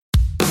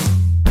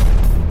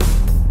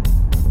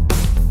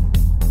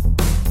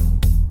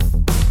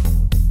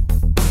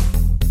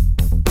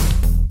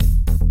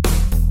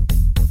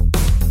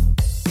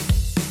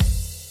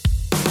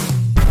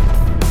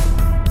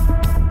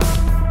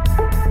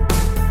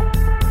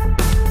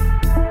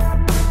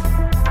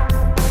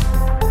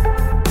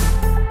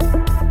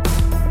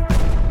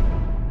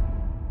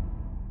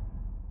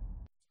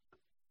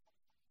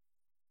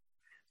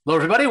Hello,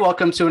 everybody.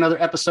 Welcome to another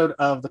episode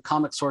of the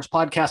Comic Source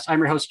Podcast. I'm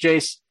your host,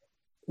 Jace.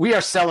 We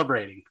are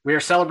celebrating. We are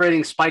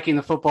celebrating spiking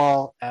the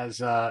football, as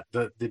the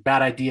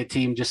Bad Idea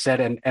team just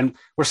said, and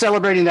we're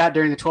celebrating that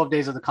during the 12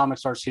 days of the Comic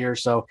Source here.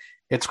 So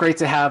it's great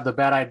to have the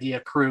Bad Idea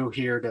crew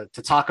here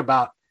to talk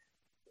about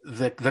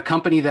the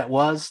company that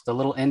was, the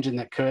little engine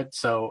that could.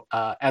 So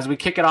as we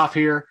kick it off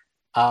here,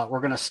 we're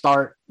going to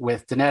start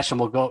with Dinesh, and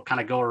we'll go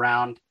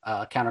around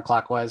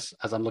counterclockwise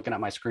as I'm looking at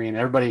my screen.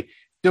 Everybody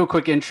do a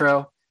quick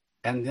intro.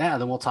 And yeah,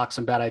 then we'll talk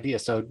some Bad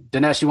Ideas. So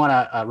Dinesh, you want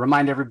to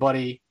remind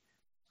everybody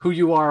who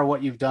you are,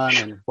 what you've done,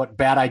 and what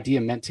Bad Idea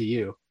meant to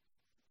you?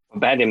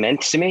 Bad Idea meant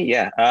to me?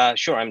 Yeah,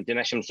 sure. I'm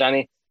Dinesh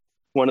Hamsani,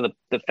 one of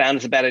the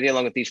founders of Bad Idea,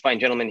 along with these fine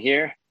gentlemen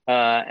here.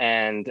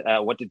 And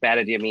what did Bad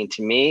Idea mean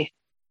to me?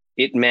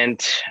 It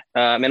meant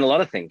a lot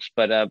of things,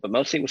 but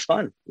mostly it was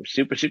fun. It was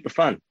super, super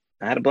fun.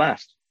 I had a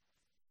blast.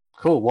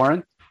 Cool.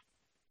 Warren?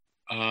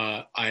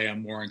 I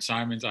am Warren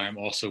Simons. I am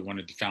also one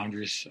of the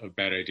founders of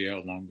Bad Idea,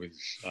 along with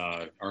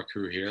our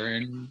crew here.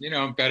 And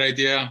Bad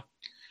Idea,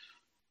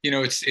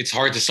 it's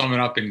hard to sum it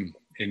up in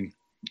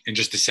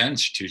just a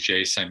sentence or two,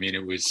 Jace. I mean,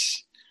 it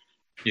was,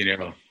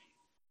 the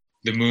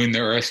moon, the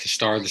earth, the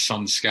star, the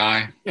sun, the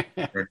sky. You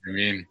know what I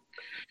mean?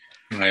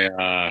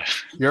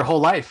 Your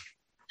whole life.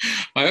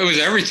 It was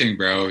everything,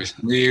 bro. It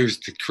was me. It was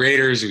the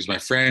creators. It was my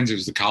friends. It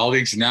was the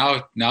colleagues.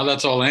 Now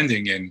that's all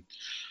ending, and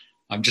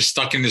I'm just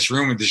stuck in this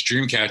room with this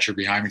dream catcher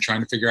behind me,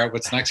 trying to figure out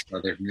what's next,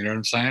 brother. You know what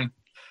I'm saying?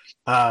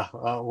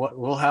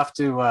 We'll have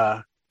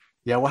to,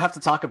 we'll have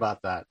to talk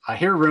about that. I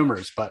hear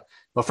rumors, but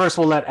first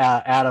we'll let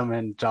Adam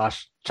and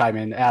Josh chime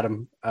in.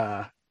 Adam,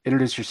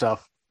 introduce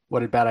yourself. What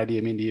did Bad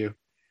Idea mean to you?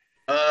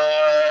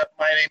 My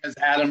name is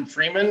Adam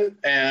Freeman,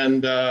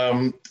 and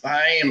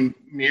I am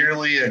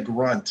merely a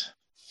grunt.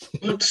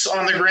 Boots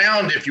on the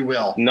ground, if you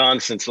will.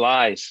 Nonsense,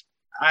 lies.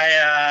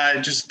 I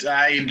just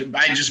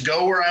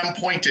go where I'm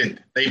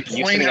pointed. They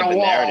point at a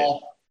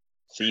wall,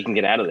 so you can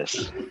get out of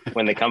this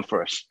when they come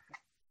for us.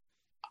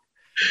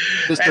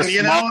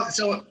 And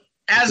so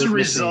as a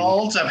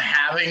result of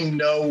having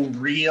no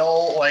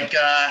real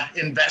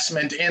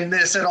investment in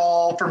this at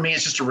all, for me,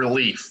 it's just a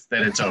relief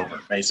that it's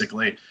over.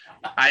 Basically,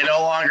 I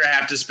no longer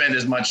have to spend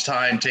as much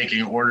time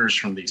taking orders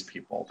from these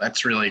people.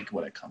 That's really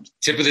what it comes to.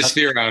 Tip of the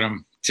spear,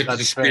 Adam. Tip of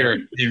the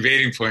spear. The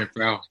invading point,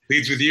 bro.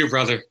 Leads with you,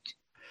 brother.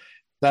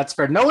 That's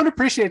fair. No one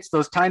appreciates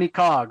those tiny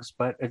cogs,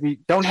 but if you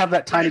don't have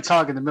that tiny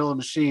cog in the middle of the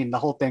machine, the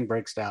whole thing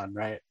breaks down,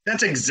 right?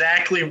 That's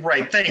exactly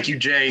right. Thank you,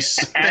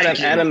 Jace.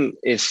 Adam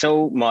is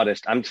so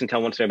modest. I'm just going to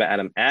tell one story about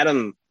Adam.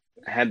 Adam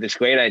had this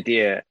great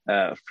idea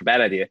for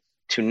Bad Idea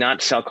to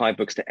not sell comic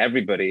books to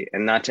everybody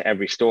and not to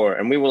every store.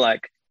 And we were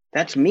like,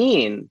 that's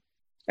mean.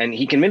 And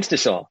he convinced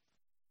us all.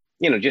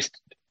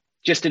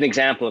 Just an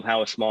example of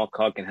how a small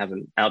cog can have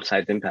an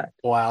outsized impact.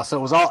 Wow. So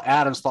it was all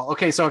Adam's fault.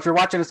 Okay. So if you're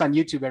watching this on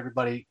YouTube,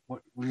 everybody,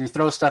 when you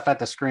throw stuff at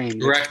the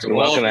screen, correct.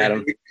 Welcome,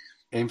 Adam.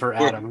 Aim for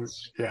Adam.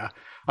 Yeah.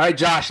 All right,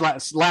 Josh,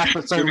 last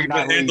but certainly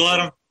not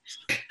least.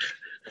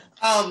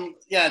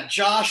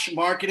 Josh,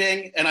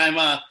 marketing. And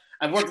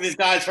I've worked with these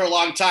guys for a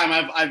long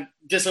time. I've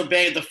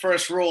disobeyed the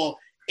first rule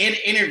in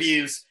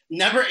interviews: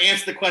 never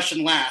answer the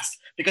question last.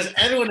 Because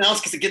everyone else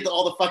gets to get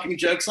all the fucking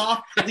jokes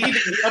off. Leave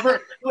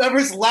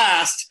whoever's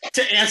last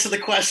to answer the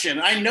question.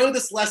 I know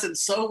this lesson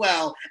so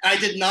well, and I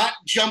did not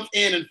jump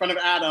in front of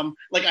Adam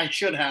like I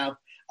should have.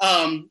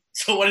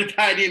 So what did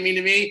Bad Idea mean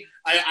to me?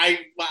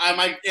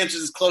 My answer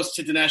is close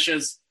to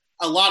Dinesh's.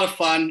 A lot of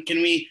fun.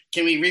 Can we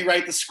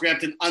rewrite the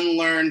script and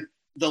unlearn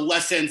the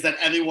lessons that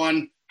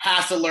everyone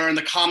has to learn?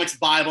 The comics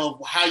Bible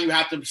of how you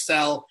have to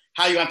sell,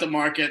 how you have to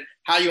market,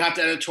 how you have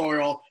to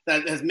editorial.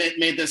 That has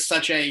made this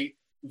such a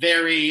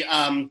very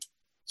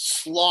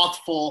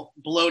slothful,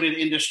 bloated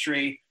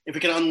industry. If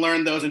we can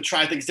unlearn those and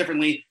try things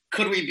differently,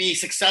 could we be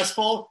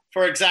successful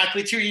for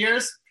exactly 2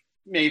 years?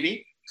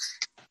 Maybe.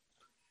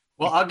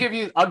 Well, I'll give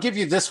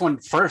you this one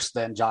first,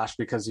 then, Josh,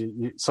 because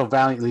you so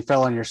valiantly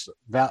fell on your,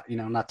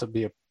 not to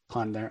be a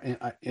pun there,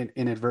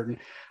 inadvertent.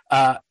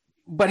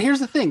 But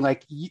here's the thing,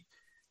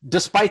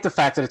 despite the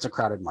fact that it's a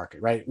crowded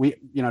market, right?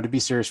 To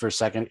be serious for a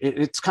second,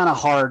 it's kind of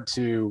hard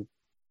to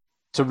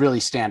really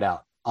stand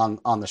out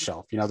on the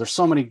shelf. There's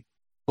so many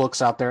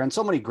books out there and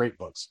so many great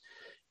books.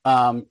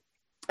 And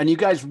you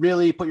guys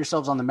really put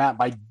yourselves on the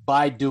map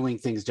by doing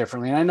things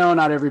differently. And I know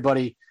not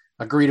everybody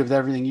agreed with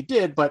everything you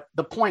did, but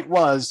the point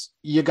was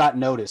you got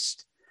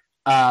noticed.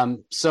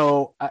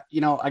 So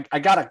I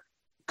got to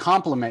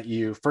compliment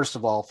you, first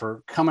of all,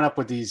 for coming up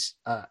with these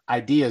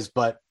ideas,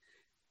 but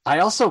I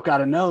also got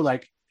to know,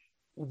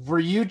 were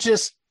you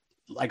just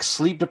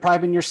sleep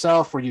depriving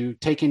yourself? Were you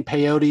taking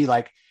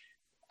peyote?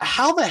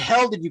 How the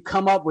hell did you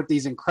come up with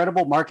these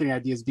incredible marketing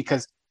ideas?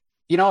 Because,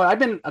 I've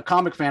been a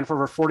comic fan for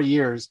over 40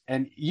 years,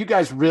 and you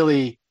guys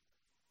really,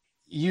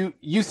 you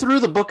threw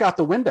the book out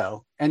the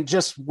window and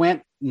just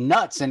went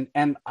nuts. And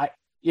I,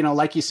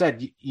 like you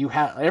said,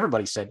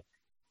 everybody said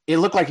it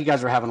looked like you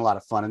guys were having a lot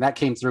of fun, and that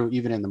came through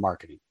even in the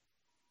marketing.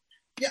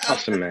 Yeah,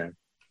 awesome, man.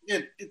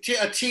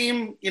 A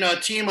team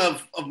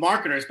of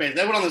marketers, basically.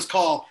 Everyone on this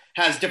call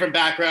has different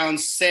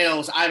backgrounds,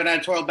 sales. I have an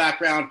editorial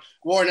background,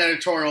 Warren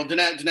editorial,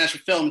 Dinesh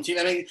film.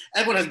 I mean,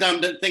 everyone has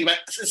done the thing, but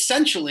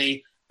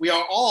essentially we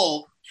are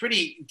all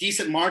pretty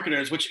decent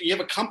marketers, which you have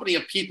a company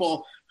of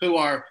people who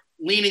are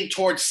leaning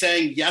towards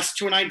saying yes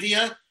to an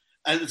idea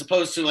as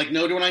opposed to like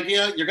no to an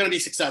idea, you're going to be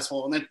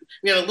successful. And then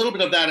we had a little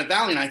bit of that at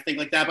Valiant, I think,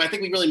 like that, but I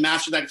think we really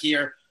mastered that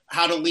here,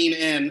 how to lean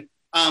in.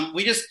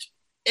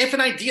 If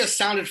an idea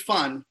sounded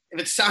fun, if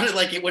it sounded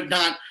like it would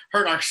not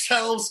hurt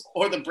ourselves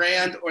or the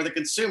brand or the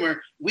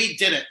consumer, we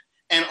did it.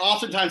 And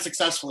oftentimes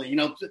successfully. You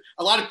know,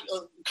 a lot of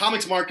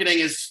comics marketing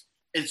is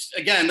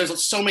again,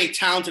 there's so many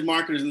talented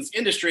marketers in this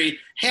industry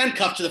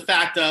handcuffed to the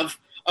fact of,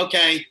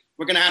 okay,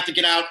 we're going to have to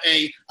get out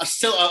a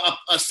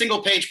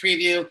single page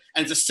preview,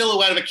 and it's a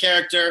silhouette of a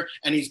character,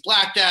 and he's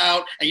blacked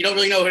out, and you don't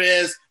really know who it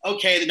is.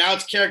 Okay, now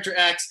it's character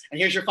X, and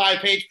here's your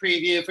 5-page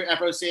preview for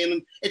FOC.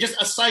 And it's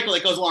just a cycle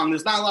that goes along.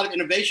 There's not a lot of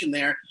innovation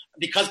there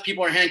because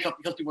people are handcuffed,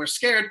 because people are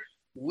scared.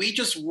 We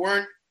just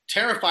weren't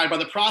terrified by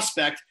the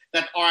prospect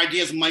that our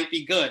ideas might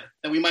be good,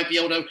 that we might be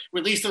able to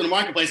release them in the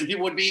marketplace, and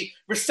people would be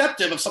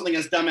receptive of something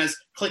as dumb as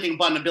clicking a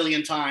button a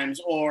billion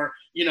times, or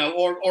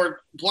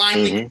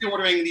blindly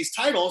ordering these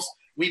titles.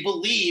 We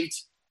believed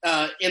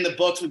in the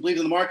books, we believed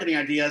in the marketing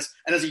ideas,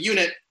 and as a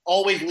unit,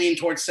 always lean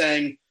towards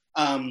saying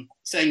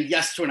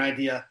yes to an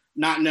idea,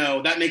 not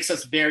no. That makes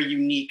us very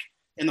unique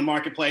in the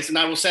marketplace. And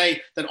I will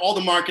say that all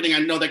the marketing, I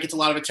know that gets a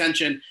lot of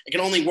attention. It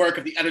can only work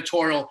if the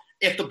editorial,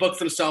 if the books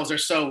themselves are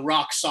so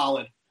rock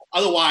solid.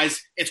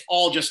 Otherwise, it's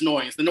all just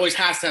noise. The noise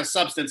has to have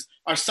substance.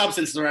 Our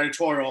substance is our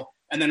editorial.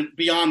 And then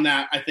beyond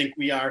that, I think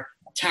we are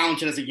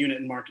talented as a unit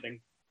in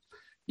marketing.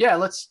 Yeah,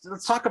 let's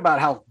talk about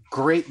how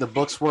great the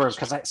books were,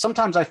 because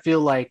sometimes I feel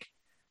like,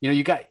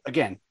 you got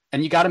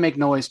to make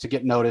noise to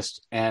get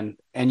noticed, and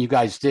you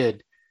guys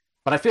did,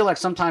 but I feel like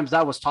sometimes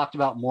that was talked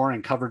about more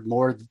and covered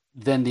more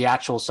than the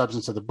actual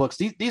substance of the books.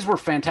 These were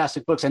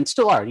fantastic books, and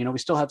still are. We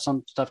still have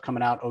some stuff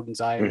coming out,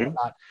 Odin's Eye and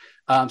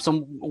whatnot.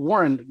 So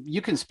Warren,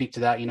 you can speak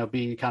to that.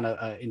 Being kind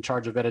of in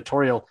charge of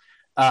editorial.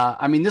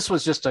 I mean, this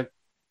was just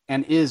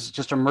is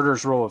just a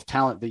murderer's row of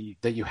talent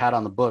that you had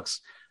on the books.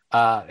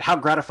 How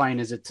gratifying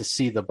is it to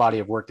see the body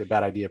of work that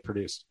Bad Idea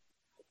produced?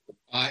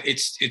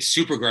 It's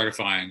super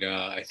gratifying.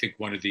 I think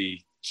one of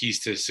the keys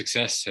to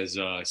success has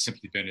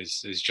simply been,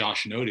 as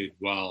Josh noted,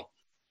 while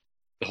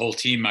the whole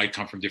team might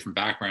come from different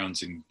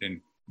backgrounds and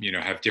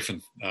have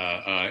different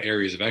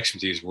areas of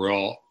expertise, we're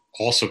all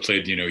also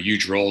played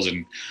huge roles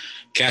in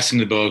casting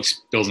the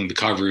books, building the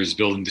covers,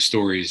 building the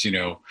stories.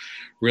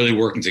 Really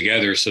working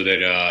together so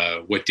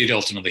that what did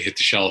ultimately hit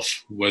the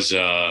shelf was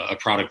a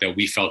product that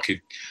we felt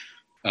could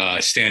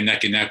stand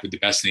neck and neck with the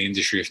best in the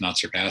industry, if not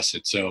surpass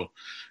it. So,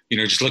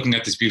 just looking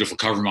at this beautiful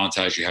cover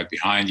montage you have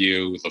behind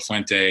you with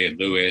LaFuente and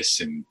Lewis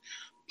and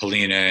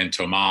Polina and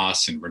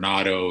Tomas and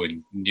Renato,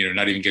 and,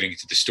 not even getting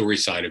into the story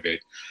side of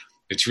it,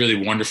 it's really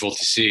wonderful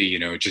to see,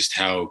 just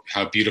how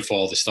beautiful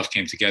all the stuff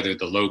came together,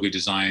 the logo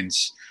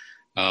designs,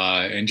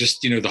 and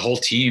just, the whole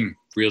team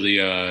really,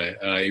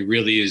 it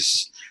really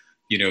is,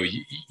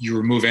 you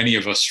remove any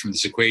of us from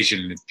this equation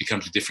and it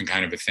becomes a different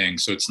kind of a thing.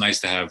 So it's nice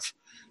to have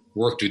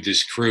worked with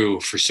this crew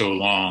for so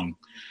long.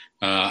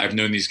 I've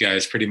known these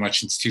guys pretty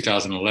much since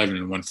 2011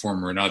 in one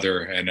form or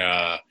another. And,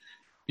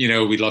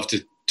 we love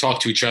to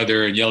talk to each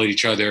other and yell at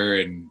each other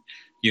and,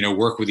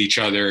 work with each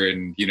other.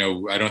 And,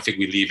 I don't think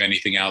we leave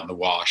anything out in the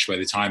wash. By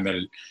the time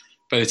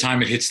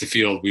it hits the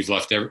field,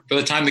 by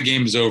the time the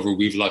game is over,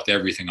 we've left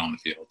everything on the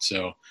field.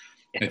 So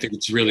I think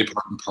it's really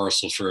part and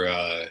parcel for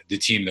the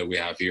team that we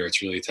have here.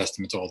 It's really a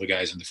testament to all the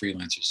guys and the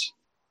freelancers.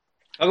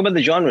 Talk about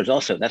the genres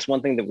also. That's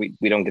one thing that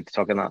we don't get to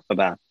talk enough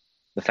about.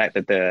 The fact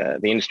that the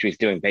industry is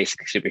doing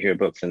basically superhero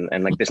books, and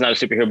like there's not a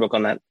superhero book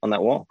on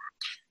that wall.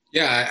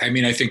 Yeah, I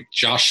mean, I think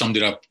Josh summed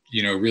it up,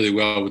 really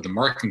well with the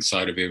marketing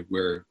side of it,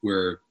 where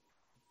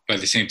by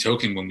the same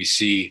token, when we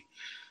see,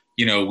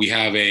 we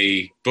have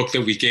a book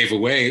that we gave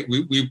away,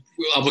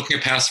 I'm looking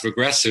at Passive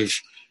Aggressive,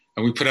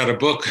 and we put out a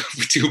book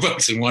with 2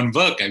 books in one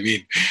book. I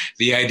mean,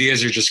 the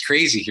ideas are just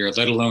crazy here,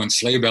 let alone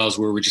Sleigh Bells,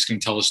 where we're just going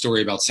to tell a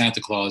story about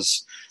Santa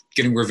Claus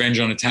getting revenge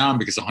on a town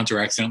because a hunter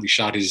accidentally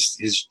shot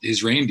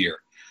his reindeer,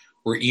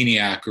 or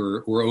ENIAC,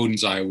 or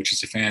Odin's Eye, which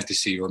is a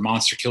fantasy, or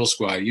Monster Kill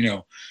Squad.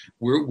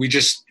 We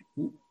just,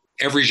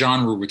 every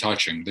genre we're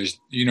touching. There's,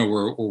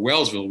 or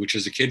Whalesville, which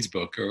is a kid's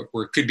book,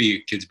 or it could be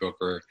a kid's book,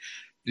 or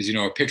is, a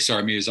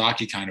Pixar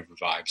Miyazaki kind of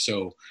a vibe.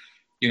 So,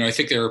 I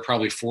think there are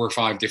probably 4 or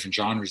 5 different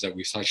genres that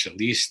we've touched at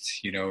least,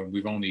 and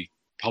we've only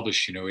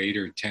published, 8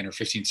 or 10 or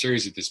 15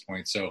 series at this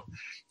point. So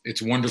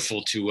it's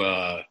wonderful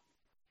to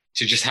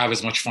just have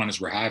as much fun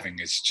as we're having.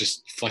 It's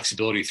just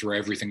flexibility through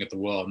everything at the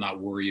wall, not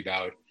worry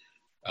about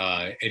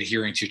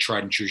adhering to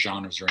tried and true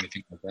genres or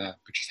anything like that,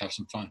 but just have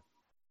some fun.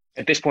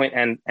 At this point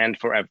and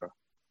forever.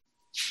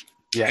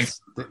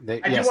 Yes. I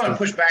do want to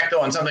push back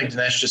though on something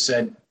Dinesh just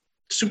said.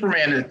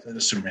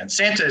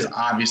 Santa is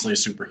obviously a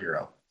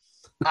superhero.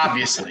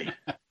 Obviously.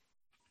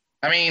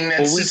 I mean,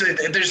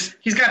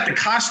 he's got the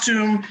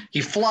costume,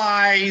 he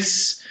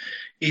flies,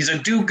 he's a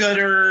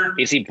do-gooder.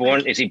 Is he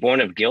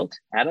born of guilt,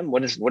 Adam?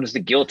 What is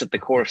the guilt at the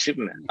core of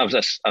Superman,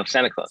 of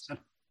Santa Claus?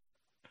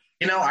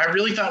 I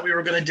really thought we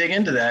were going to dig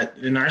into that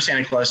in our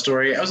Santa Claus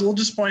story. I was a little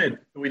disappointed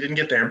that we didn't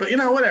get there, but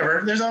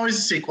whatever. There's always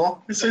a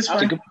sequel. It's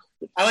fine.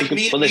 I like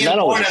me and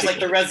Warren as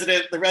like the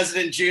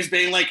resident Jews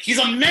being like, he's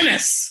a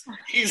menace.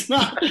 He's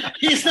not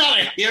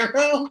a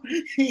hero.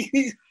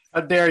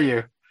 How dare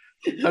you?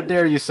 How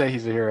dare you say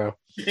he's a hero?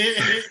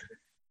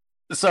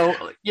 So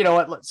you know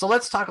what? So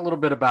let's talk a little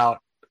bit about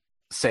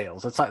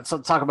sales. Let's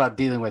talk about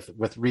dealing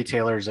with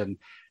retailers. And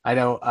I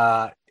know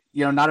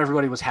not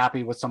everybody was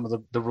happy with some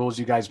of the rules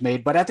you guys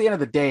made, but at the end of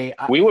the day,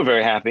 we were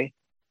very happy.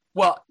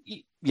 Well,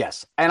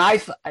 yes, and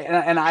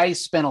I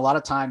spent a lot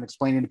of time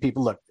explaining to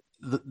people, look,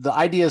 the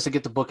idea is to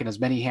get the book in as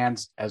many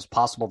hands as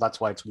possible. That's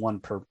why it's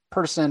one per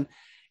person.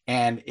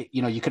 And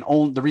you can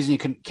own the reason you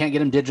can't get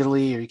them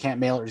digitally or you can't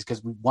mail it is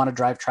because we want to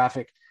drive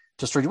traffic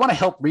to stores. You want to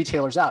help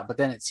retailers out, but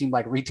then it seemed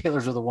like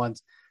retailers are the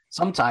ones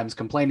sometimes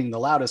complaining the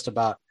loudest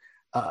about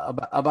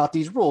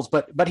these rules.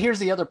 But here's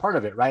the other part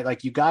of it, right?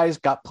 Like you guys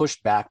got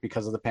pushed back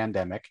because of the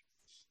pandemic,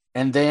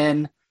 and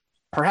then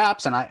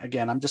perhaps, and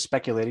I'm just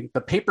speculating,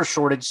 the paper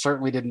shortage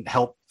certainly didn't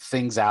help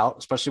things out,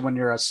 especially when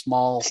you're a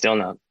small, still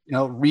not,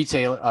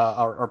 retail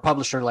or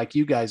publisher like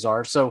you guys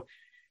are. So,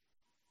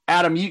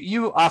 Adam,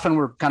 you often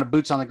were kind of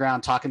boots on the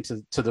ground talking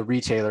to the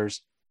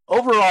retailers.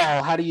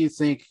 Overall, how do you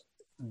think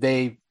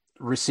they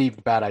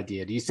received Bad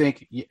Idea? Do you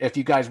think if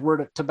you guys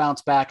were to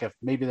bounce back, if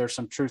maybe there's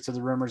some truth to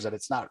the rumors that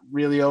it's not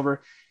really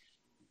over,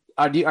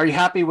 are you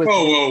happy with?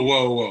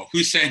 Whoa!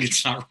 Who's saying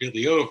it's not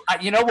really over?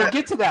 We'll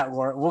get to that,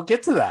 Laura. We'll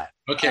get to that.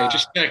 Okay,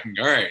 just checking.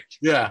 All right.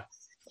 Yeah,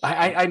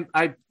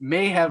 I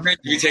may have.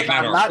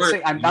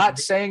 I'm not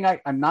saying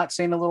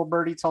a little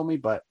birdie told me,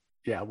 but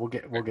yeah, we'll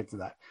get to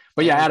that.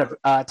 But yeah, Adam,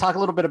 talk a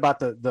little bit about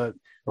the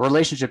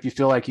relationship you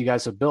feel like you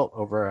guys have built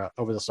over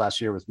this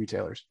last year with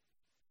retailers.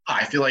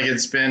 I feel like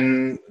it's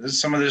been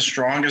some of the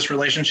strongest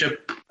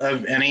relationship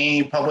of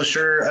any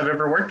publisher I've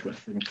ever worked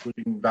with,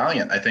 including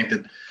Valiant. I think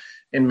that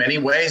in many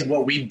ways,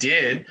 what we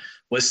did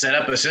was set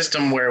up a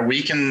system where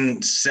we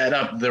can set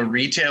up the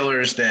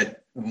retailers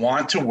that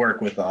want to work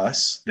with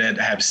us, that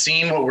have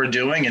seen what we're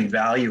doing and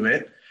value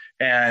it,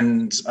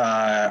 and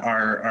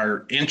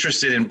are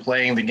interested in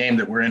playing the game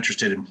that we're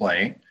interested in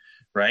playing,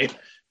 right?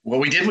 What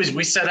we did was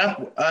we set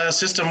up a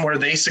system where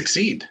they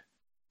succeed,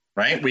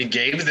 right? We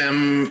gave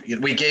them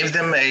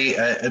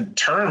a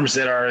terms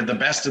that are the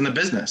best in the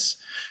business.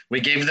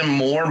 We gave them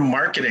more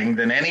marketing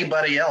than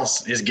anybody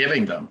else is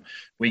giving them.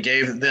 We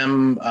gave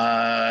them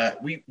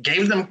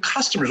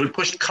customers. We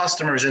pushed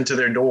customers into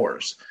their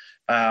doors,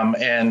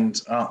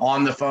 and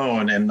on the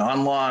phone and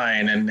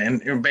online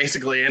and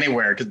basically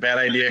anywhere, because Bad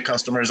Idea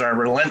customers are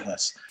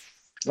relentless.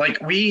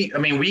 Like we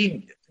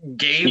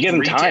gave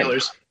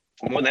retailers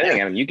time. More than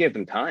anything, Adam, you gave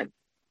them time.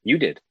 You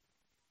did.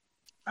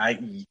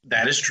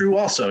 That is true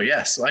also.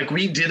 Yes. Like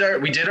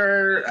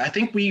I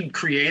think we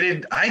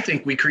created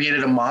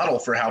a model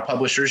for how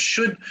publishers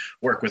should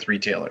work with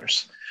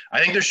retailers.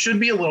 I think there should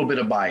be a little bit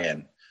of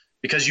buy-in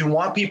because you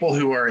want people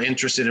who are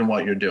interested in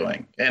what you're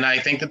doing. And I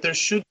think that there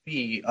should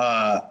be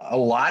a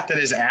lot that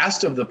is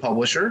asked of the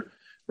publisher,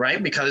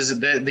 right? Because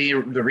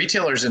the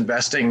retailer's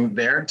investing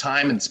their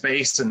time and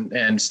space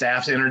and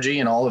staff's energy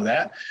and all of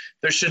that.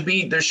 There should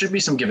be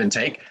some give and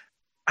take.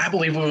 I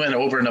believe we went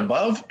over and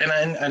above, and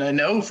I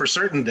know for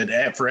certain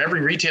that for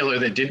every retailer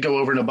that did go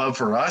over and above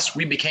for us,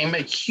 we became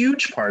a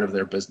huge part of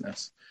their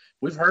business.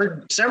 We've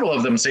heard several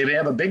of them say they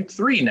have a big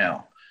three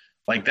now,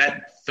 like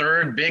that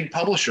third big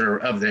publisher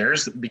of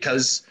theirs,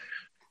 because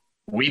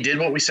we did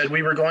what we said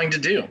we were going to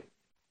do.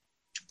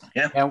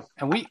 Yeah. And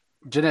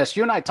Janesh,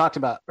 you and I talked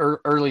about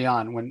early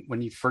on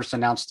when you first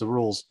announced the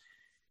rules,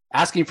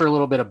 asking for a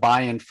little bit of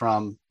buy-in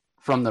from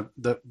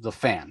the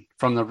fan,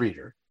 from the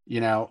reader.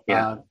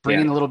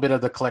 Bringing a little bit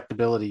of the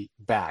collectability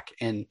back.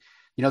 And,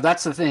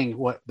 that's the thing,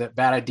 that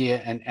Bad Idea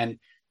and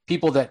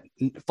people that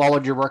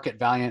followed your work at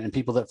Valiant and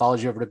people that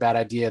followed you over to Bad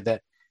Idea,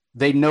 that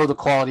they know the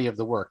quality of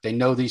the work. They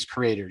know these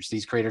creators.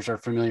 These creators are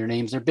familiar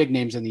names. They're big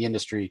names in the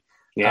industry.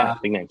 Yeah,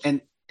 big names.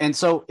 And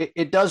so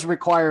it does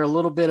require a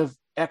little bit of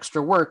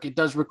extra work. It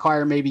does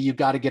require maybe you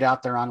got to get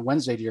out there on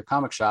Wednesday to your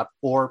comic shop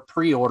or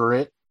pre-order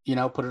it,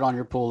 put it on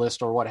your pull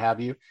list or what have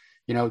you.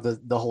 The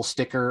whole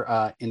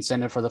sticker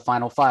incentive for the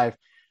final 5.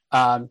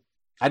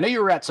 I know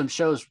you were at some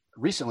shows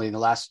recently in the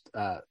last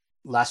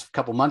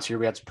couple months here.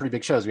 We had some pretty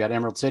big shows. We had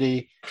Emerald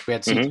City, we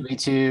had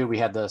C2E2, we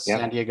had the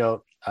San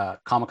Diego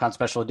Comic-Con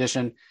special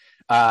edition.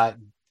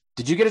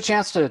 Did you get a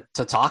chance to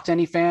talk to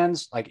any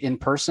fans, like in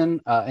person,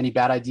 any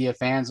Bad Idea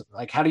fans?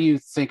 Like, how do you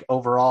think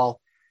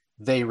overall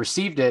they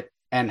received it,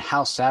 and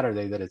how sad are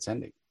they that it's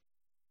ending?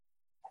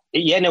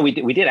 Yeah, no, we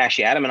did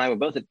actually. Adam and I were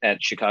both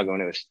at Chicago,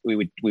 and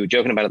we were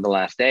joking about it the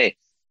last day.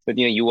 But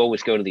you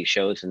always go to these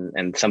shows,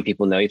 and some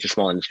people know you. It's a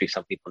small industry.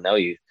 Some people know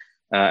you,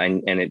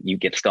 you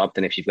get stopped.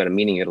 And if you've got a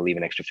meeting, you got to leave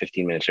an extra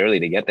 15 minutes early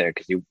to get there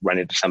because you run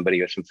into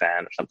somebody or some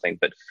fan or something.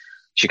 But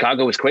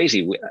Chicago was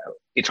crazy.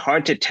 It's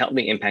hard to tell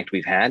the impact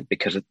we've had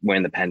because we're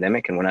in the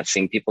pandemic and we're not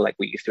seeing people like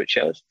we used to at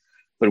shows.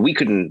 But we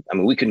couldn't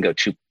go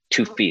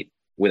 2 feet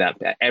without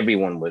that.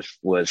 Everyone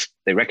was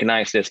they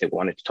recognized us. They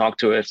wanted to talk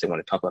to us. They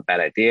wanted to talk about Bad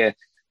Idea.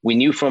 We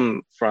knew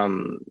from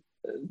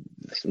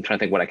I'm trying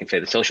to think what I can say,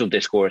 the social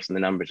discourse and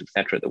the numbers, et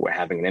cetera, that were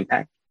having an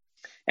impact.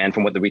 And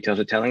from what the retailers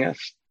are telling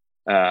us,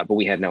 but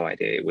we had no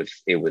idea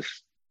it was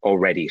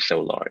already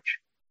so large.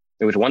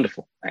 It was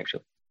wonderful,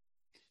 actually.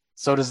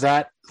 So does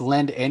that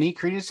lend any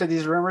credence to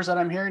these rumors that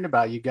I'm hearing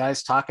about you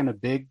guys talking to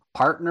big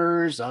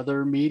partners,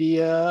 other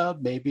media?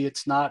 Maybe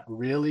it's not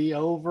really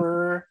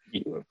over.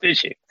 You were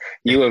fishing.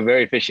 You were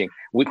very fishing.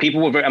 I'm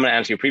going to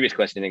answer your previous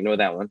question. Ignore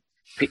that one.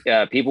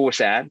 People were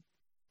sad,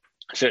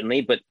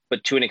 certainly, but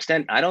to an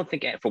extent, I don't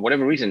think, for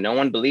whatever reason, no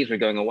one believes we're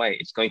going away.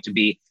 It's going to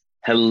be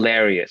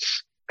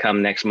hilarious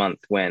come next month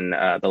when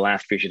the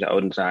last features of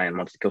Odin's Eye and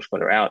Monster Kill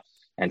Squad are out,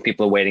 and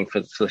people are waiting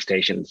for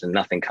solicitations and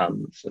nothing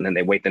comes, and then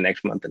they wait the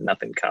next month and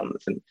nothing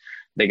comes, and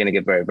they're going to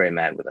get very, very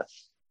mad with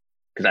us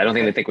because I don't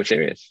think they think we're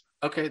serious.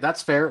 Okay,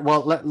 that's fair.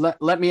 Well,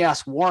 let me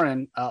ask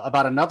Warren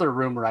about another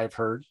rumor I've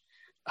heard.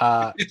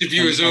 The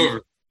interview is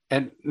over.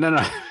 And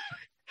no.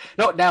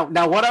 No,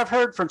 now what I've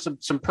heard from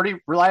some pretty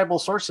reliable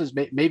sources,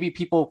 maybe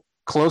people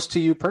close to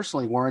you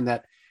personally, Warren,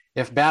 that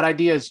if Bad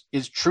Ideas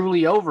is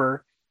truly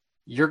over,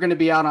 you're going to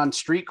be out on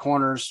street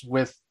corners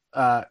with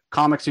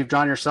comics you've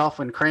drawn yourself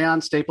and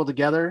crayons stapled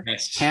together,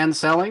 yes. hand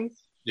selling.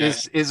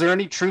 Yes. Is there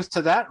any truth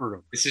to that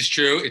rumor? This is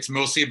true. It's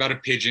mostly about a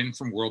pigeon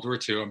from World War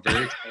II. I'm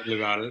very excited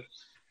about it.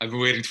 I've been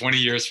waiting 20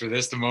 years for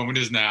this. The moment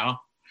is now.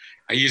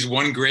 I use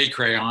one gray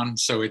crayon,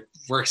 so it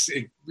works.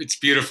 It's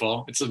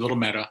beautiful. It's a little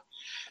meta.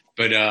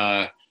 But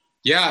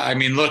yeah, I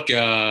mean, look,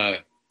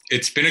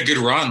 it's been a good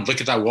run. Look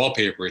at that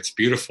wallpaper. It's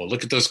beautiful.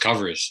 Look at those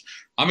covers.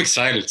 I'm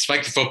excited.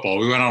 Spike the football.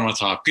 We went on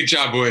top. Good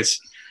job, boys.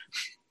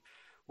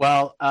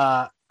 Well,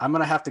 I'm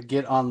going to have to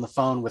get on the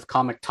phone with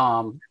Comic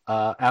Tom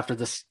after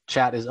this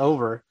chat is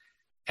over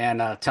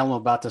and tell him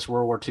about this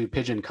World War II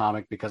pigeon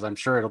comic, because I'm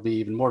sure it'll be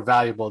even more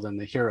valuable than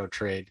the hero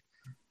trade.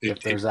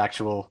 If there's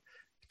actual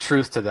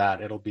truth to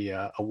that, it'll be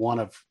a one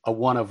of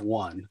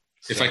one.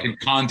 If I can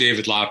con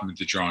David Lapham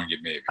into drawing it,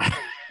 maybe.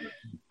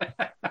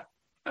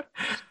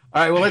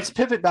 All right. Well, let's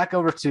pivot back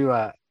over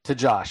to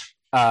Josh.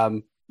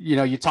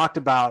 You talked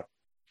about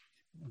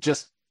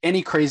just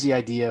any crazy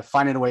idea,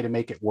 finding a way to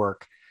make it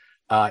work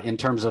in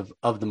terms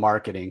of the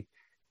marketing.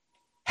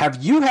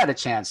 Have you had a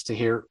chance to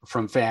hear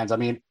from fans? I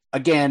mean,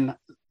 again,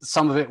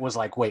 some of it was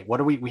like, wait, what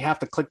do we have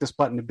to click this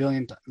button a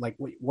billion times? Like,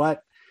 wait,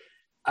 what?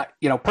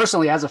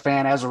 Personally, as a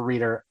fan, as a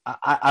reader,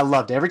 I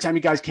loved it. Every time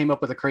you guys came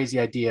up with a crazy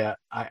idea,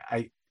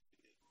 at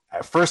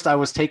first I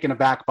was taken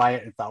aback by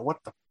it and thought,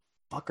 what the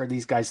fuck are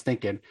these guys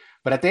thinking?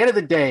 But at the end of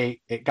the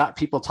day, it got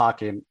people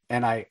talking,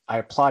 and I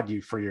applaud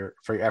you for your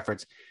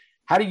efforts.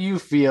 How do you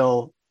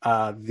feel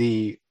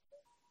the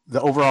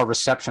overall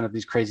reception of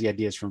these crazy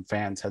ideas from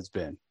fans has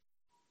been?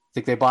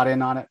 Think they bought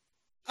in on it?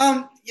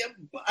 Yeah.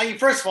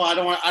 First of all,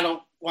 I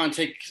don't want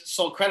to take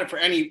sole credit for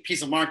any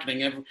piece of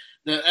marketing.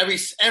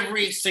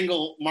 Every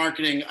single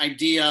marketing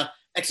idea,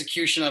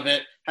 execution of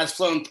it has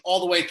flown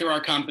all the way through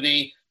our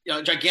company.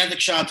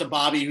 Gigantic shout out to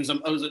Bobby, who's a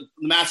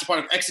massive part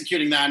of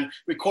executing that and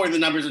recording the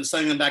numbers and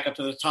sending them back up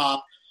to the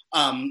top.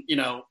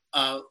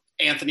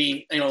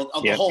 Anthony,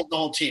 the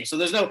whole team. So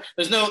there's no,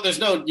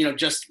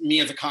 just me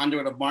as a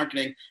conduit of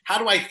marketing. How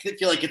do I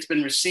feel like it's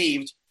been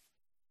received?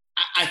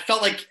 I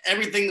felt like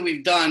everything that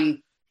we've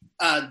done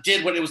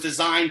did what it was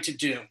designed to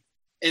do,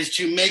 is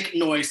to make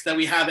noise, that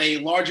we have a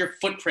larger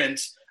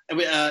footprint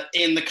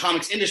in the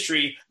comics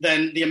industry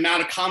than the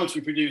amount of comics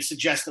we produce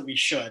suggests that we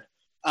should.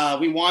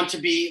 We want to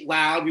be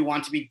loud. We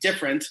want to be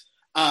different.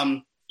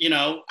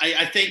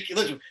 I think,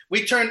 listen,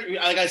 like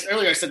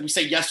earlier I said, we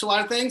say yes to a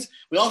lot of things.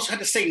 We also had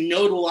to say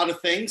no to a lot of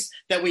things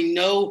that we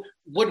know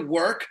would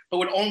work, but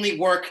would only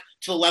work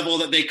to the level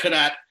that they could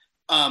at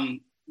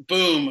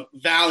Boom,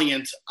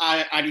 Valiant,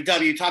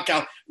 IDW, Top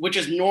Cow, which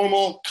is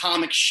normal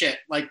comic shit.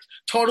 Like,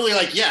 totally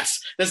like, yes,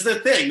 this is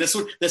the thing. This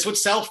would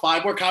sell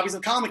 5 more copies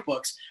of comic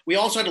books. We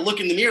also had to look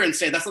in the mirror and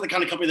say, that's not the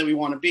kind of company that we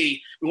want to be.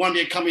 We want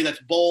to be a company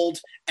that's bold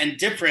and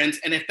different.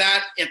 And if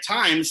that at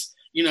times,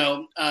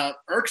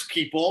 irks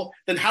people,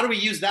 then how do we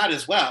use that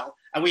as well?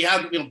 And we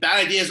have,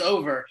 Bad Ideas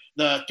Over,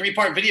 the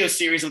 3-part video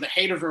series of The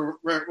Haters Were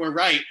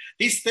Right.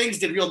 These things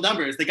did real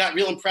numbers. They got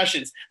real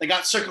impressions. They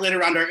got circulated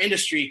around our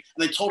industry,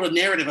 and they told a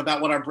narrative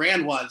about what our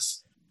brand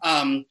was.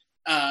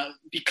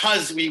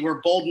 Because we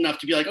were bold enough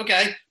to be like,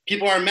 okay,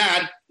 people are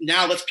mad.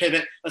 Now let's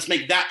pivot. Let's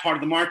make that part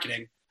of the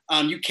marketing.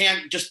 You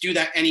can't just do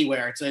that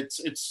anywhere.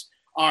 It's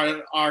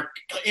our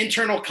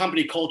internal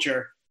company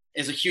culture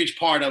is a huge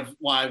part of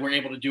why we're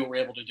able to do what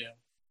we're able to do.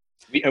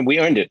 We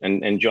earned it,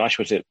 and Josh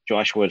was it.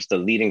 Josh was the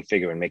leading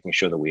figure in making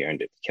sure that we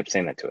earned it. He kept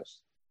saying that to us: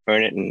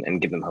 earn it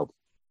and give them hope.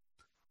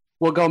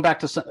 Well, going back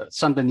to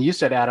something you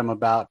said, Adam,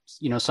 about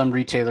some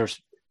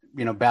retailers,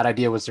 Bad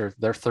Idea was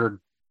their third,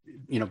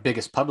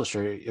 biggest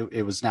publisher.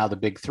 It was now the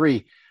big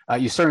 3.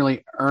 You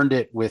certainly earned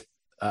it with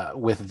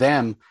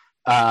them.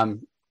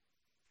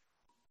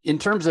 In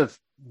terms of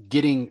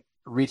getting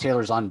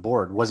retailers on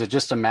board, was it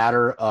just a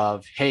matter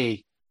of,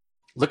 hey,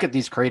 look at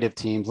these creative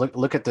teams,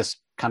 look at this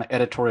kind of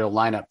editorial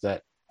lineup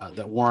that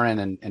Warren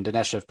and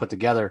Dinesh have put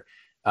together?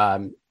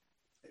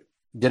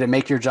 Did it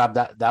make your job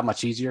that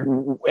much easier?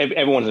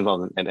 Everyone's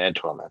involved in the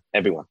editorial, man.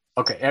 Everyone.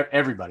 Okay,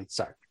 everybody.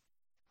 Sorry.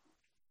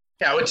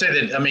 Yeah, I would say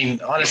that. I mean,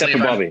 honestly,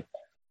 Except for Bobby.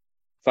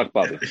 Fuck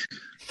Bobby.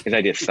 His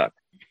ideas suck.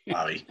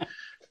 Bobby.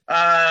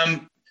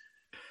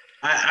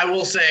 I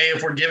will say,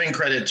 if we're giving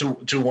credit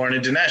to Warren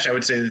and Dinesh, I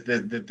would say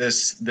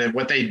that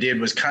what they did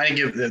was kind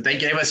of they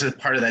gave us a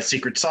part of that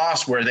secret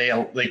sauce where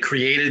they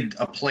created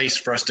a place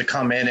for us to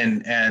come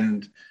in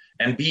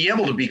and be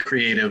able to be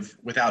creative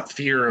without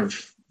fear of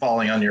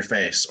falling on your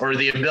face, or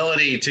the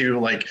ability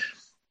to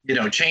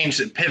change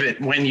the pivot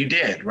when you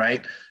did,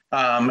 right?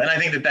 And I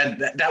think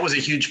that was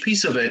a huge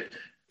piece of it.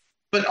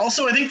 But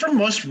also, I think for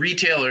most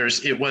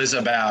retailers, it was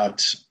about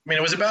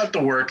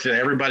the work that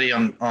everybody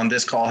on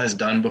this call has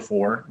done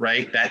before,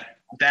 right?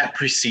 That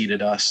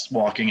preceded us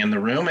walking in the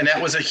room, and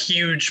that was a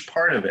huge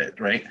part of it,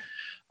 right?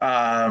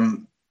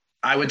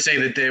 I would say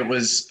that there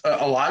was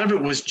a lot of it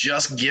was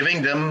just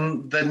giving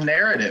them the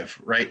narrative,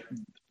 right?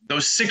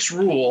 Those 6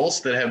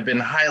 rules that have been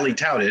highly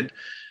touted.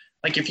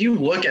 Like, if you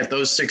look at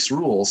those 6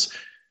 rules,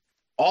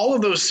 all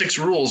of those 6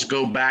 rules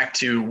go back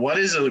to what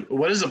is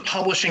a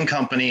publishing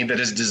company that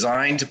is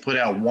designed to put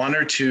out 1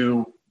 or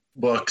 2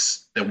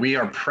 books that we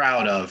are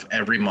proud of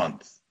every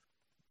month,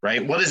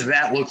 right? What does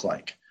that look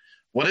like?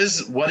 What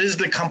does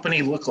the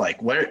company look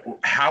like?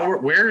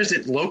 Where is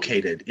it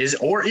located? Is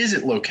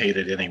it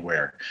located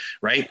anywhere,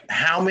 right?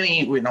 How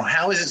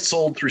is it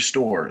sold through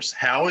stores?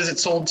 How is it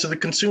sold to the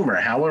consumer?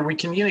 How are we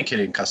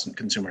communicating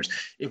consumers?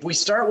 If we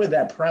start with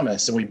that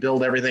premise and we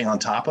build everything on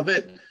top of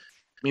it,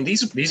 I mean,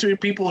 these are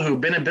people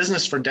who've been in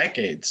business for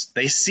decades.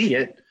 They see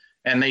it,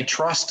 and they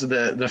trust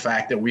the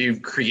fact that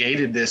we've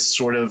created this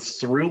sort of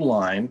through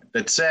line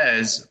that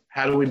says,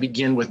 how do we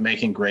begin with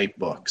making great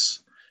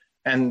books?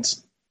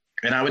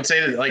 And I would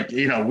say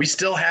that, we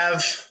still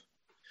have.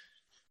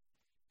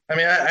 I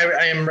mean,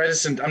 I am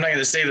reticent. I'm not going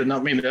to say that. I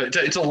mean,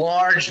 it's a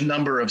large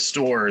number of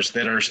stores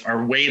that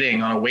are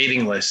waiting on a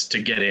waiting list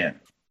to get in,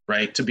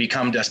 right, to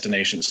become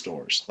destination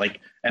stores.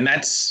 And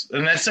that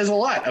says a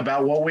lot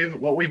about what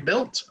we've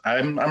built.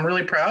 I'm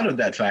really proud of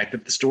that fact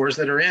that the stores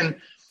that are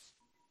in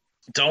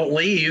don't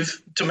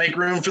leave to make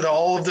room for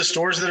all of the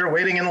stores that are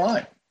waiting in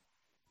line.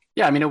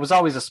 Yeah, I mean, it was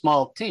always a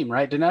small team,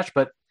 right, Dinesh?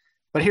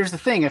 But here's the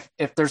thing: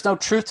 if there's no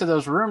truth to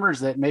those rumors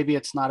that maybe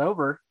it's not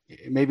over,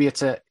 maybe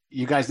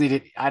you guys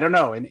needed, I don't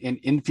know, an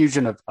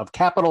infusion of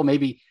capital.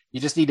 Maybe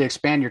you just need to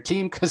expand your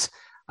team, because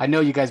I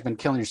know you guys have been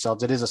killing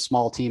yourselves. It is a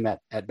small team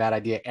at Bad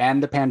Idea,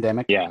 and the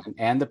pandemic,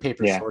 and the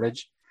paper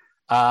shortage.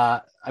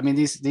 I mean,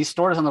 these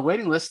stores on the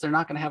waiting list, they're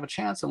not going to have a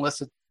chance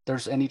unless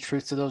there's any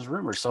truth to those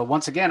rumors. So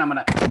once again, I'm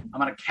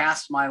gonna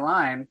cast my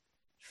line,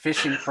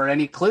 fishing for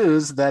any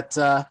clues that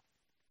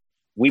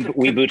we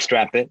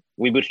bootstrapped it.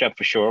 We bootstrapped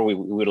for sure. We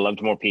would have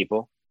loved more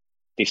people.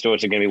 These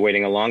stores are going to be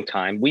waiting a long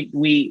time.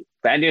 Bad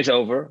Idea is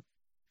over.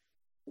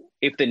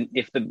 If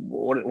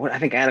I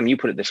think, Adam, you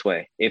put it this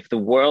way: if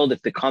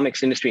the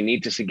comics industry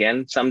needs us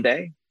again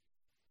someday,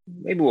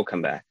 maybe we'll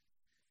come back.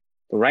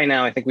 But right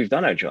now, I think we've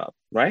done our job,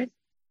 right?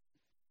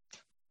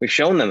 We've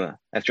shown them,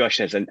 as Josh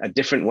says, a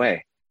different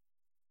way,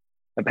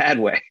 a bad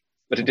way,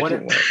 but a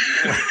different way.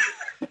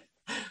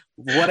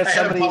 What if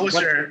somebody,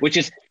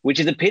 which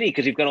is a pity,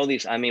 because you've got all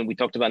these. I mean, we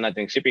talked about not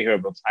doing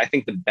superhero books. I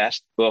think the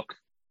best book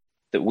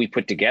that we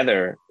put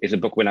together is a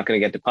book we're not going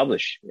to get to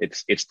publish.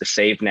 It's the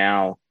Save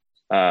Now,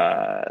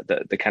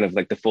 the kind of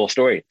like the full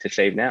story to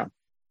Save Now.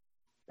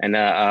 And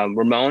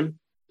Ramon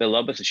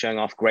Villalobos is showing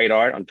off great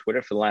art on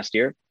Twitter for the last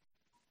year.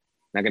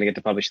 Not going to get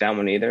to publish that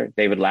one either.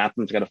 David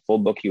Lapham's got a full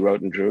book he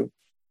wrote and drew.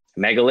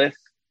 Megalith.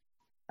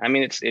 I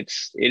mean, it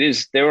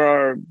is. There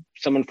are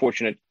some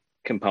unfortunate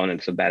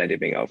components of Bad Idea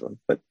being over,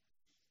 but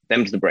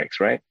them's the breaks,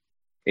 right?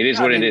 It is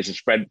what it is, as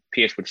Fred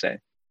Pierce would say.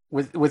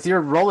 With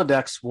your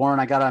Rolodex, Warren,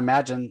 I got to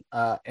imagine,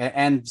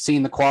 and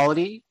seeing the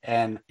quality,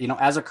 and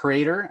as a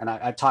creator, and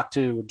I talked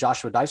to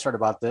Joshua Dysart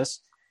about this.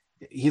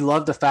 He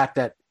loved the fact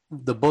that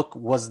the book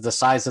was the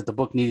size that the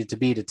book needed to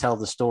be to tell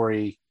the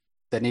story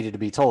that needed to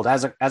be told.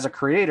 As a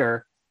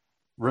creator,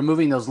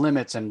 removing those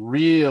limits and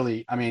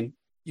really, I mean,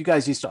 you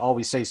guys used to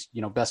always say,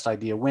 best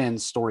idea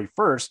wins, story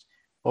first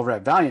over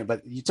at Valiant,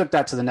 but you took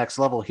that to the next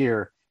level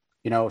here.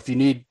 If you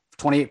need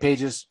 28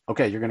 pages,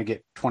 okay, you're going to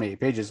get 28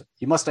 pages.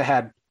 You must have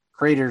had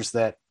creators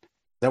that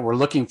were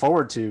looking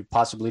forward to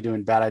possibly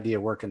doing Bad Idea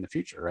work in the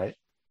future, right?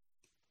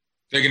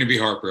 They're going to be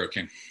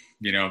heartbroken.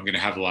 I'm going to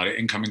have a lot of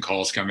incoming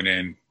calls coming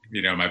in.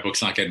 My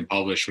book's not getting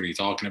published. What are you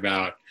talking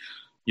about?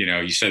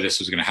 You said this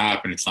was going to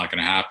happen. It's not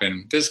going to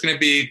happen.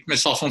 My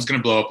cell phone's going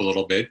to blow up a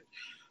little bit.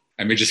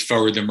 I may just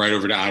forward them right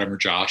over to Adam or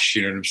Josh.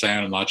 You know what I'm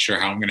saying? I'm not sure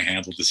how I'm going to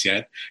handle this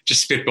yet.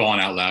 Just spitballing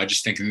out loud,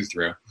 just thinking it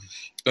through.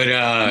 But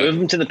move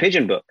them to the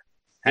pigeon book.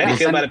 How do you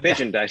feel about a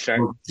pigeon, Dysart?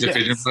 The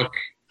pigeon book.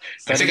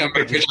 I think I'm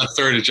going to pitch a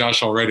third to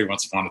Josh already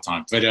once upon a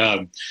time.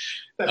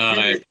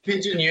 But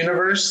pigeon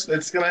universe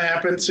that's going to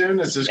happen soon.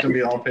 It's just going to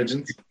be all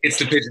pigeons. It's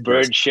the pigeon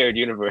bird shared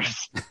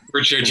universe.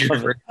 Bird shared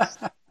universe.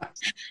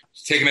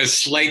 Taking a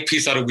slight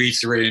piece out of week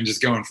 3 and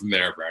just going from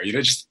there, bro.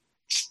 Just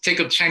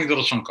take a tiny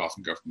little chunk off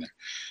and go from there.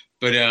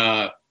 But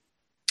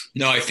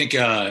no, I think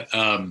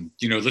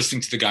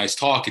listening to the guys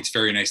talk, it's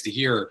very nice to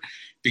hear,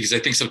 because I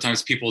think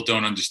sometimes people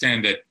don't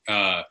understand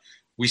that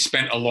we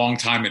spent a long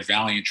time at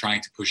Valiant trying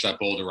to push that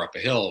boulder up a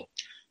hill.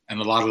 and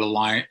a lot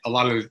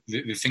of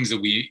the things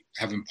that we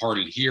have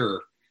imparted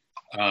here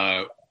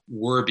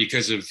were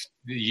because of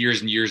the years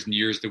and years and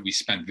years that we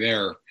spent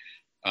there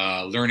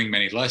learning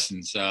many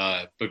lessons.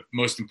 But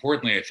most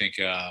importantly, I think,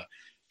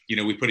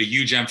 we put a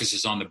huge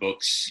emphasis on the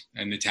books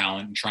and the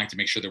talent and trying to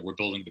make sure that we're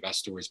building the best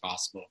stories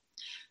possible.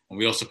 And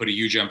we also put a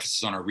huge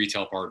emphasis on our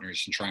retail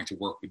partners and trying to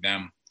work with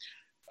them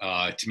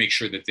to make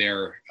sure that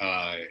they're,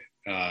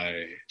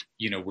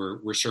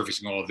 we're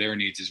servicing all of their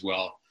needs as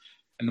well.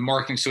 And the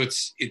marketing, so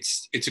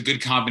it's a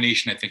good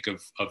combination, I think,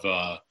 of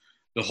the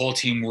whole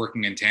team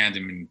working in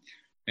tandem.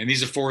 And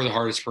these are three of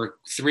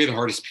the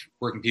hardest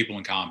working people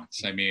in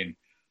comics. I mean,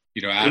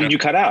 Adam. Who did you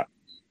cut out?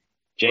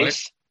 Jace? What?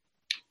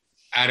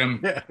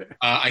 Adam,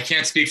 I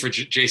can't speak for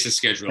Jace's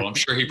schedule. I'm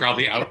sure he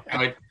probably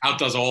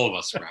outdoes all of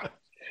us around.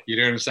 You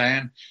know what I'm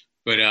saying?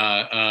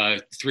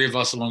 But three of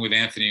us, along with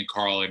Anthony and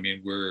Carl, I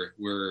mean,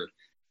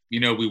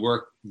 we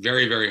work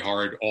very, very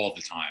hard all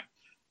the time.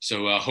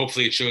 So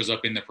hopefully it shows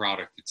up in the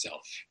product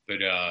itself.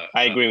 But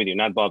I agree with you.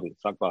 Not Bobby.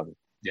 Fuck Bobby.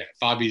 Yeah,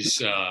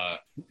 Bobby's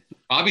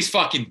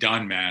fucking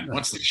done, man.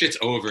 Once the shit's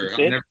over,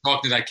 I'm never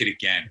talking to that kid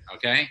again.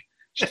 Okay,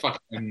 just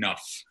fucking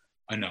enough.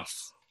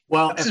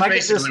 Well, this is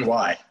basically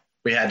why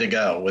we had to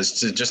go, was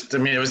to just,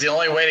 it was the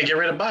only way to get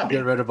rid of Bobby.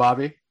 Get rid of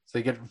Bobby. So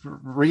you get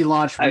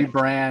relaunch,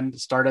 rebrand,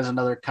 start as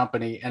another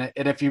company. And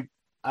if you,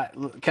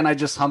 can I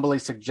just humbly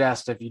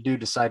suggest, if you do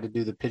decide to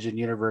do the Pigeon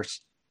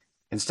Universe,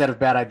 instead of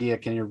Bad Idea,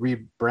 can you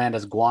rebrand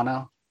as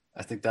Guano?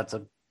 I think that's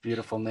a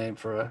beautiful name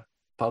for a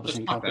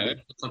publishing company.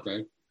 That's not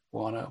bad.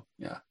 Guano,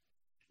 yeah.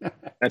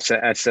 That's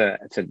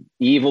an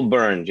evil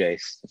burn,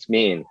 Jace. It's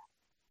mean.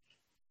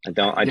 I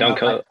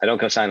don't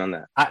co-sign on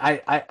that.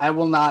 I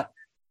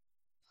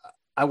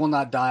will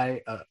not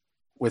die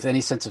with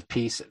any sense of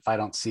peace if I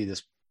don't see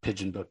this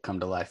Pigeon book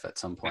come to life at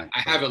some point.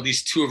 I have at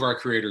least two of our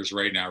creators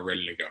right now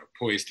ready to go,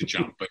 poised to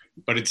jump,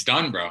 but it's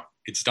done, bro.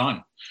 It's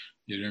done.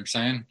 You know what I'm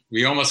saying?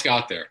 We almost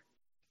got there.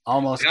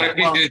 Almost. We got a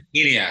pigeon to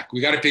ENIAC.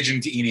 We got a pigeon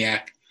to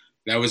ENIAC.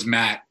 That was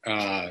Matt.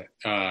 A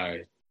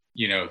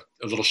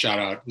little shout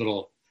out,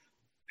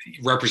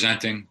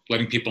 representing,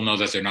 letting people know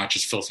that they're not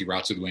just filthy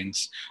routes with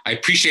wings. I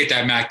appreciate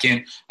that, Matt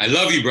Kint. I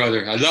love you,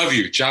 brother. I love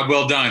you. Job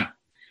well done.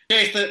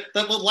 Okay,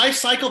 the life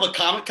cycle of a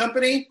comic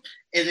company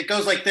is it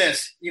goes like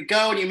this. You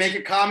go and you make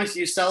your comics,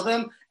 you sell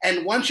them,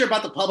 and once you're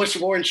about to publish a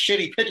more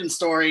shitty pigeon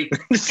story,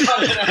 cut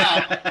it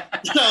out.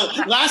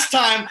 So last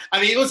time,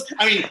 it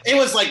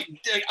was like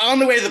on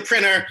the way to the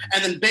printer,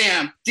 and then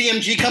bam,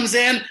 DMG comes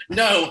in.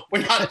 No,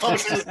 we're not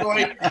publishing the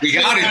story. We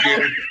got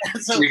it,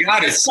 dude. So we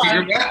got it.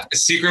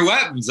 Secret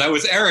weapons. That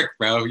was Eric,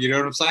 bro. You know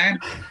what I'm saying?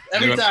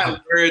 Every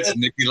time. Birds,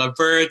 Nikki love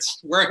birds.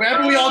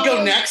 Wherever we all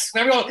go next,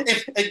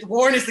 if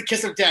Warren is the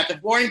kiss of death,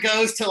 if Warren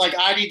goes to like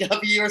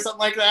IDW or something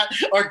like that,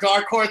 or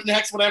Dark Horse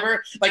next,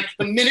 whatever, like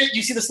the minute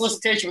you see the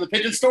solicitation for the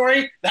pigeon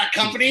story, that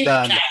company,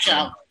 cash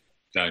out.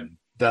 Done.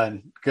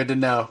 Good to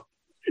know.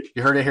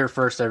 You heard it here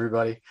first,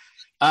 everybody.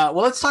 Well,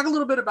 let's talk a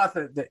little bit about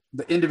the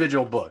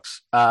individual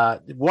books.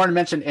 Warren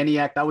mentioned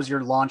ENIAC. That was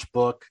your launch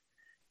book,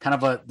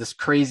 kind of this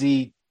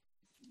crazy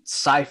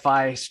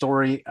sci-fi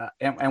story.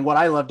 And what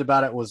I loved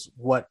about it was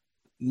what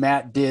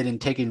Matt did in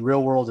taking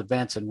real world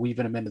events and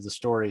weaving them into the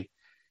story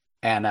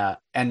and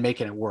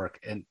making it work.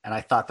 And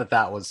I thought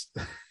that was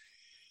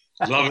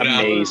love it.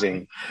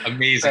 Amazing.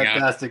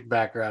 Fantastic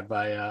background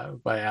by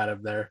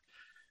Adam there.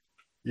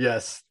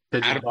 Yes.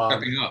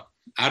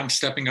 Adam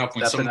stepping up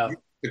when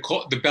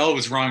the bell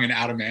was rung and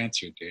Adam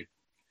answered, dude.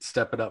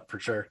 Stepping up for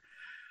sure.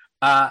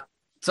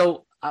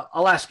 So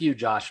I'll ask you,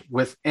 Josh,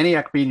 with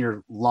ENIAC being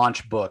your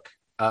launch book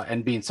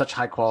and being such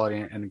high quality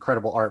and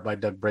incredible art by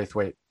Doug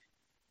Braithwaite,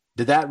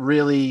 did that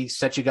really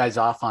set you guys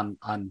off on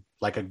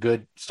like a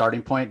good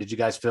starting point? Did you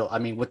guys feel,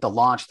 with the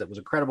launch that was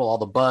incredible, all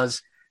the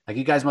buzz, like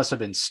you guys must have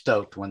been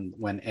stoked when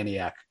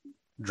ENIAC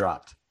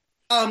dropped?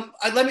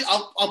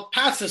 I'll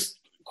pass this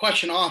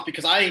question off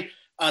because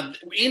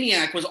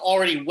ENIAC was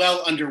already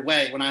well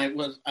underway when I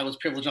was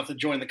privileged enough to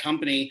join the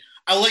company.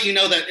 I'll let you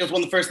know that it was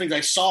one of the first things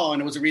I saw,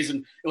 and it was a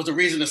reason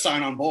to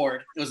sign on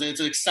board. It's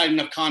an exciting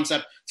enough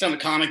concept. It's on the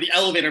comic. The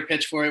elevator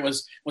pitch for it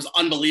was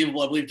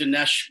unbelievable. I believe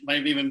Dinesh might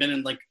have even been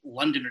in like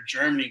London or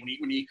Germany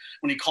when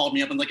he called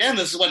me up and like, and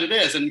this is what it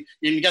is. And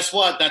guess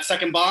what? That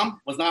second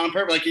bomb was not on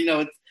purpose. Like,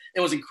 it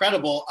was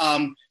incredible.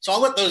 So I'll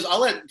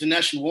let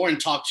Dinesh and Warren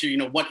talk to,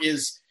 what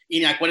is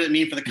ENIAC? What did it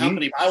mean for the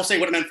company? Mm-hmm. I will say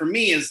what it meant for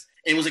me is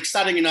it was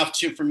exciting enough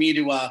for me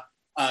to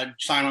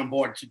sign on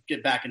board to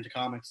get back into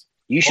comics.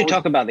 You should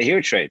talk about the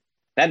Hero Trade.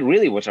 That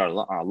really was our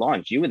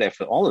launch. You were there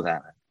for all of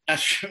that.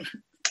 That's true.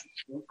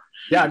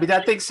 Yeah,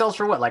 that thing sells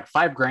for what, like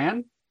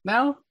 $5,000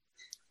 now?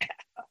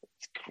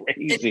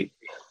 It's crazy.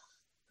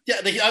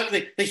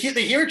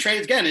 The Hero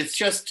Trade, again, it's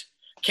just,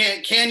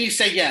 can you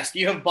say yes?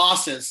 You have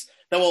bosses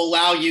that will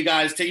allow you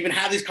guys to even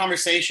have these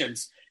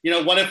conversations.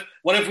 What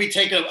if we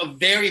take a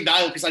very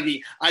valuable piece of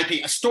the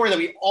IP, a story that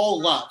we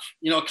all love,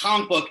 a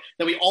comic book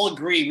that we all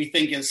agree we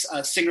think is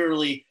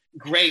singularly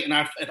great and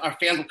our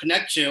fans will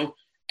connect to,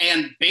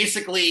 and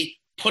basically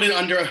put it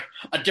under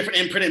a different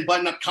imprint and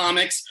Button Up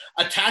Comics,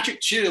 attach it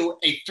to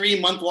a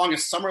 3-month-long, a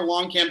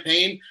summer-long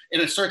campaign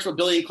in a search for 1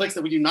 billion clicks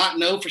that we do not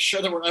know for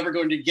sure that we're ever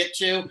going to get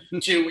to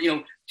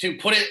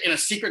put it in a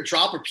secret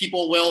drop where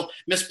people will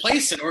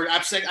misplace it or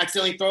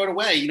accidentally throw it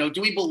away.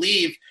 Do we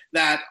believe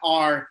that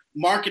our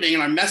marketing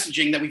and our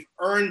messaging, that we've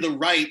earned the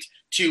right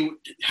to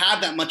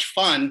have that much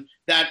fun,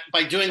 that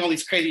by doing all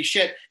these crazy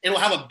shit, it'll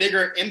have a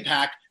bigger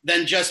impact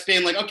than just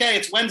being like, okay,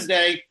 it's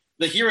Wednesday,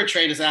 the hero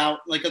trade is out.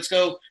 Like, let's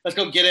go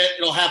get it.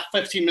 It'll have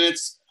 15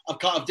 minutes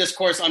of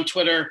discourse on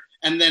Twitter,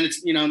 and then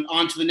it's,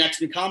 on to the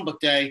next new comic book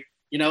day.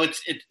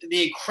 It's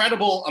the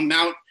incredible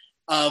amount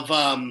of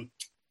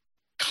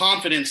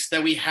confidence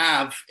that we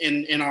have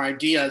in our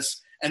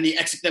ideas and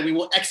that we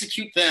will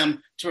execute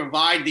them to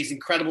provide these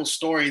incredible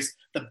stories.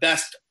 The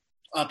best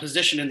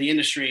position in the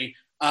industry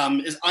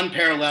is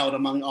unparalleled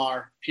among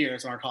our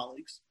peers and our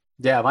colleagues.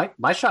 Yeah,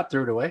 my shop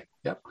threw it away.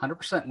 Yep,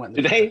 100% went.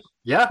 Did they?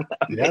 Yeah.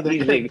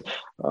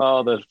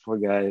 Oh, those poor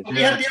guys. We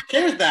had to be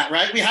okay with that,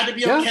 right? We had to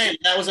be okay.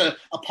 That was a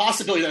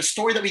possibility. A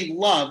story that we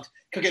loved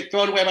could get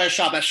thrown away by a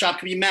shop. That shop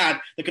could be mad.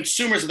 The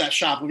consumers of that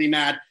shop would be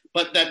mad.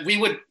 But that we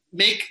would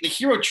make the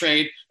hero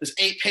trade, this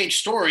 8-page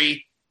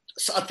story,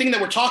 a thing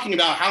that we're talking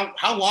about.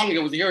 How long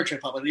ago was the hero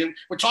trade published?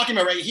 We're talking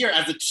about right here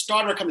as the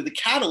start of our company. The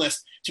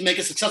catalyst to make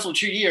it successful in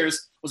 2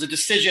 years was a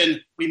decision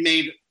we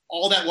made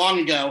all that long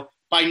ago,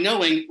 by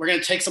knowing we're going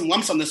to take some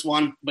lumps on this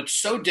one, but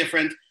so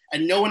different,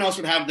 and no one else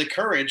would have the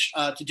courage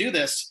to do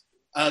this.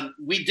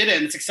 We did it,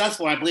 and it's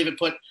successful. And I believe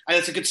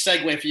that's a good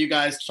segue for you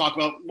guys to talk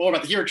about more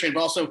about the hero trade, but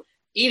also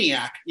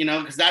ENIAC,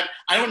 because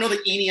I don't know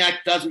that ENIAC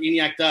does what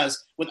ENIAC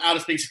does without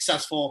us being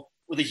successful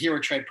with a hero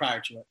trade prior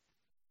to it.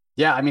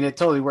 Yeah, I mean, it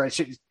totally works.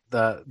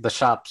 The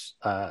shop's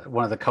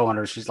one of the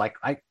co-owners, she's like,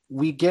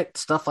 we get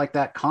stuff like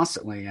that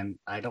constantly, and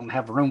I don't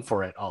have room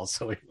for it all,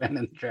 so we went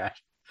in the trash.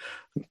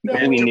 No,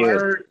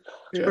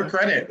 to her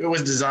credit, it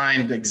was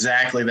designed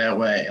exactly that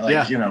way.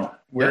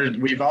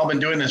 We've all been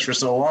doing this for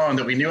so long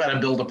that we knew how to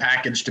build a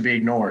package to be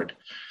ignored.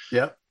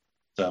 Yep.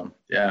 So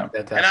yeah,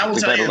 and I will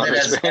tell you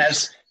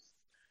that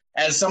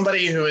as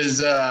somebody who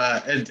has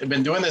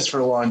been doing this for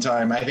a long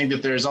time, I think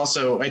that there's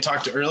also, I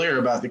talked earlier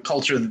about the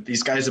culture that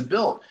these guys have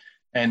built,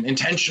 and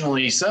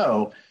intentionally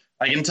so.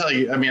 I can tell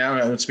you, I mean, I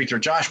don't speak for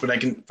Josh, but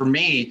for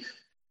me,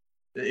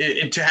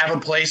 to have a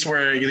place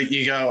where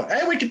you go,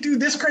 hey, we could do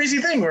this crazy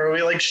thing where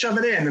we shove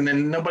it in and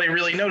then nobody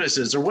really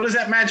notices, or what does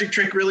that magic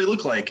trick really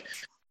look like?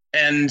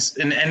 And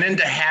then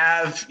to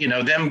have,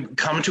 them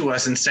come to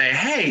us and say,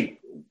 hey,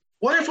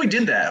 what if we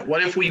did that?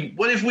 What if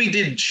we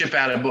did ship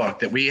out a book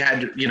that we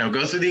had to,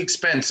 go through the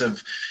expense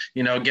of,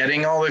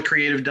 getting all the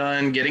creative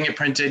done, getting it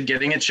printed,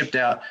 getting it shipped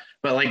out,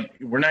 but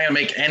we're not going to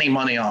make any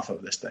money off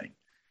of this thing.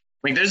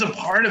 There's a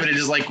part of it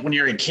is when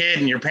you're a kid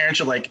and your parents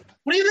are like,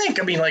 what do you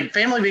think? I mean,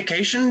 family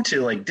vacation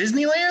to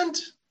Disneyland?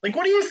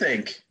 What do you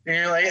think? And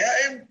you're like,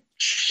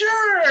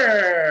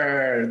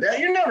 sure.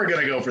 You're never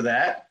going to go for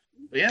that.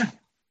 But yeah.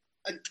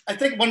 I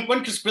think one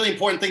really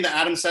important thing that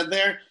Adam said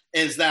there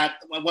is that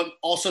what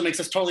also makes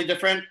us totally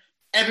different,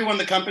 everyone in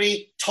the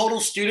company, total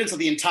students of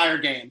the entire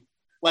game.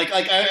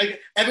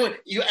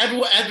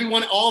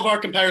 Everyone, all of our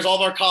competitors, all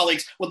of our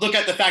colleagues would look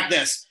at the fact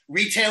this: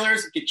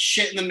 retailers get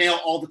shit in the mail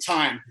all the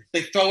time.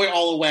 They throw it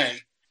all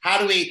away.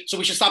 So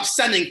we should stop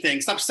sending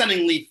things, stop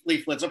sending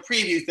leaflets, a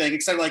preview thing,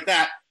 et cetera, like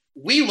that.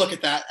 We look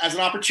at that as an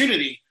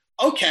opportunity.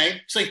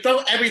 Okay, so they throw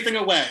everything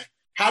away.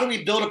 How do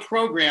we build a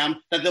program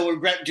that they'll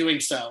regret doing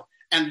so?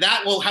 And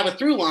that will have a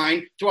through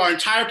line through our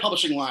entire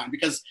publishing line,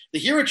 because the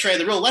hero trade,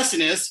 the real lesson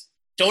is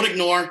don't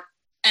ignore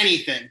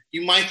anything.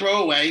 You might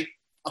throw away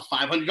a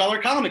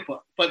 $500 comic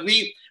book, but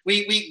we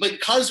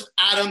because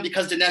Adam,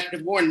 because Dinesh,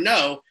 because Warren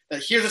know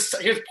that here's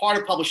part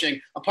of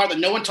publishing, a part that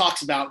no one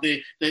talks about,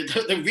 the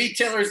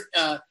retailers,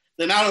 the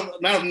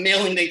amount of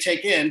mailing they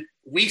take in.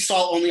 We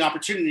saw only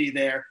opportunity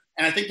there,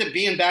 and I think to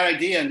be in Bad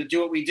Idea and to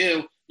do what we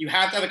do, you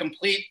have to have a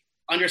complete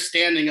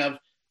understanding of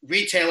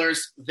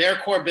retailers, their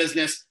core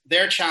business,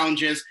 their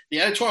challenges,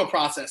 the editorial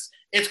process,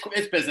 its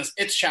business,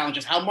 its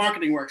challenges, how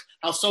marketing works,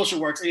 how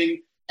social works. I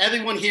mean,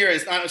 everyone here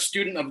is not a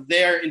student of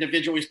their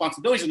individual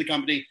responsibilities in the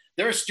company.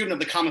 They're a student of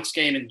the comics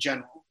game in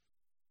general.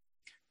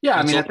 Yeah,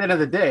 I mean, at the end of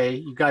the day,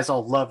 you guys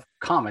all love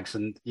comics.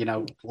 And,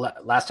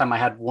 last time I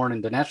had Warren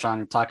and Dinesh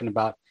on, talking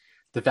about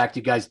the fact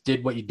you guys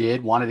did what you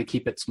did, wanted to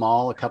keep it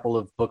small, a couple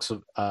of books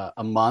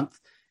a month,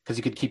 because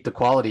you could keep the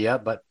quality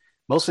up. But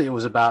mostly it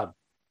was about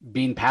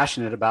being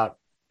passionate about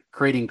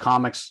creating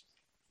comics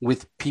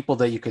with people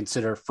that you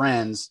consider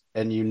friends,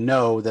 and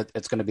that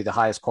it's going to be the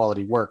highest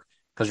quality work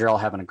because you're all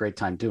having a great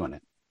time doing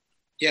it.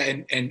 Yeah,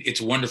 and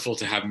it's wonderful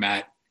to have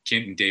Matt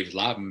Kindt and David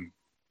Lapham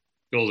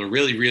build a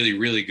really, really,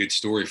 really good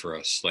story for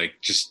us.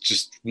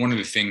 Just one of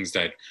the things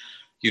that,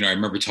 I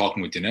remember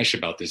talking with Dinesh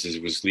about this as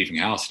it was leaving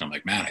house, and I'm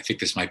like, man, I think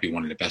this might be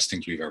one of the best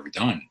things we've ever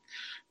done.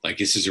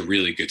 This is a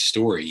really good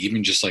story,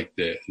 even just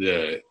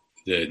the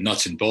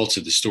nuts and bolts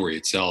of the story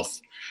itself.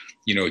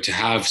 To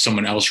have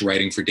someone else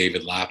writing for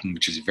David Lapham,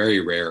 which is very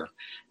rare.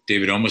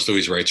 David almost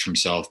always writes for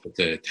himself, but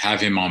to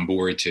have him on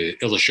board to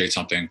illustrate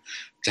something,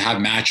 to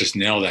have Matt just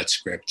nail that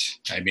script.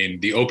 I mean,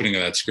 the opening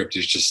of that script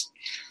is just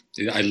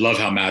I love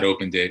how Matt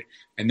opened it.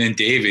 And then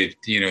David,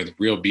 the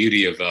real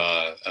beauty of,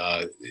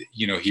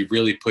 he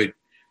really put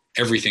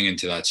everything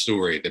into that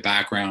story, the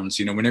backgrounds.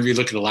 Whenever you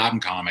look at a Lapham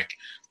comic,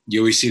 you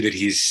always see that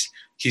he's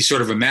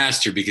sort of a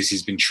master because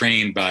he's been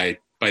trained by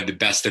the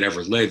best that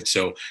ever lived.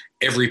 So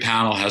every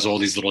panel has all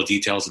these little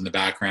details in the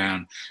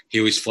background. He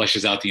always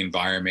fleshes out the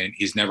environment.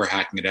 He's never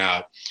hacking it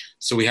out.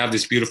 So we have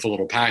this beautiful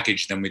little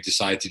package. Then we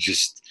decide to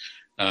just,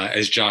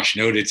 as Josh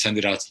noted, send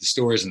it out to the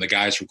stores, and the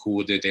guys were cool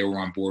with it. They were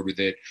on board with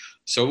it.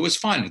 So it was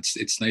fun.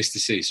 It's nice to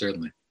see,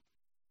 certainly.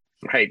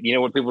 Right. You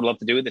know what people would love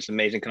to do with this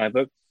amazing comic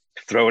book?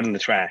 Throw it in the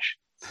trash.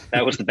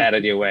 That was the bad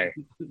idea way.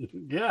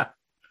 Yeah,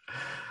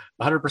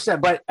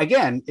 100%. But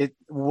again,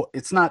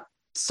 it's not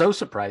so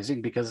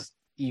surprising because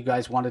you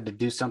guys wanted to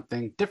do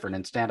something different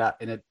and stand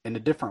out in a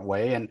different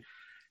way. And,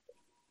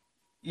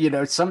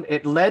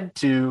 it led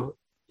to,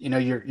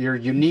 your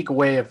unique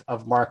way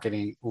of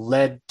marketing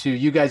led to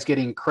you guys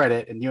getting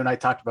credit. And you and I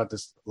talked about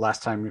this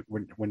last time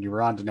when you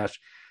were on, Dinesh,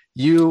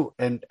 you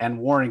and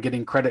Warren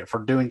getting credit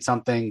for doing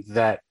something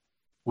that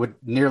would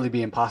nearly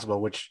be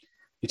impossible, which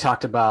you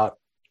talked about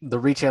the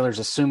retailers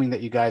assuming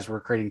that you guys were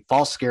creating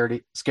false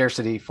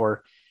scarcity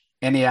for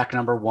ENIAC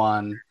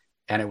 #1.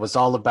 And it was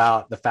all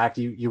about the fact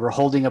you were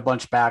holding a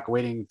bunch back,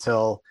 waiting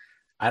until,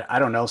 I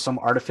don't know, some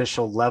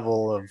artificial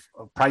level of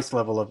price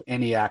level of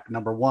ENIAC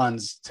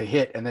 #1s to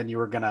hit. And then you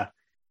were going to,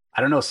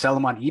 I don't know, sell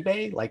them on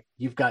eBay. Like,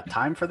 you've got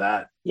time for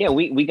that? Yeah,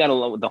 we got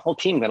the whole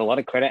team got a lot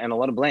of credit and a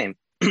lot of blame,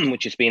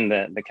 which has been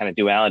the kind of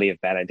duality of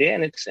Bad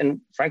Idea.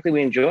 And frankly,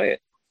 we enjoy it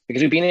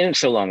because we've been in it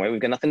so long, right?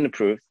 We've got nothing to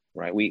prove,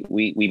 right?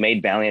 We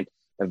made Valiant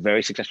a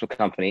very successful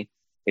company.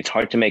 It's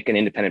hard to make an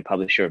independent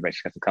publisher a very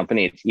successful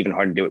company. It's even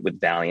hard to do it with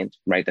Valiant,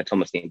 right? That's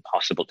almost the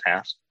impossible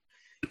task.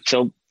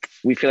 So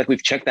we feel like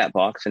we've checked that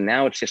box, and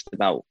now it's just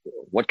about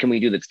what can we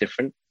do that's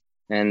different.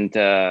 And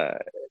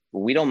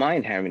we don't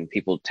mind having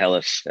people tell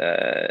us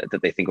that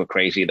they think we're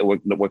crazy, that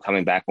we're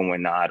coming back when we're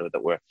not, or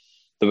that we're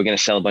going to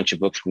sell a bunch of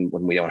books when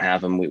we don't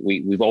have them.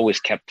 We've always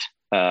kept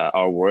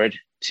our word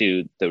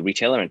to the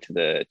retailer and to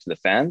the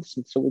fans.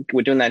 And so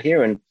we're doing that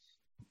here, and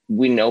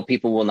we know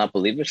people will not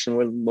believe us,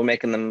 and we're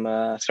making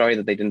them sorry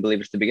that they didn't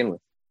believe us to begin with.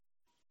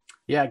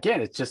 Yeah,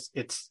 again,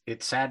 it's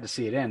sad to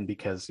see it end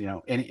because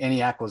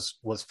ENIAC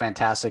was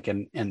fantastic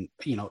and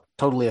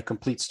totally a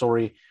complete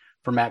story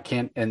for Matt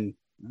Kindt, and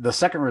the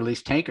second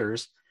release,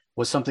 Tankers,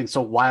 was something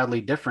so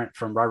wildly different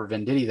from Robert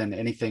Venditti than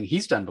anything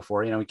he's done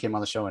before. He came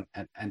on the show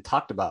and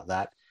talked about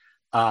that.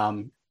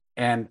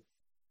 And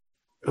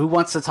who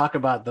wants to talk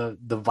about the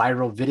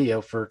viral video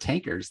for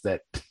Tankers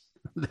that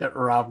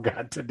Rob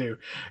got to do?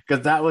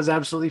 Because that was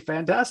absolutely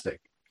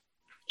fantastic.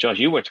 Josh,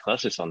 you worked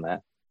closest on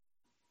that.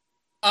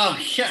 Oh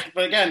yeah,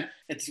 but again,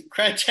 it's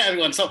credit to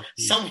everyone. So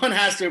someone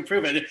has to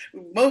improve it.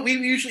 We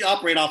usually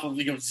operate off of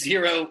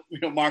zero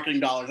marketing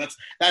dollars.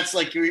 That's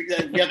like you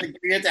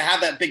have to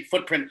have that big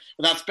footprint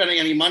without spending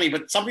any money.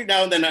 But something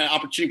now and then an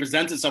opportunity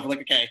presents itself.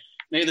 Like, okay,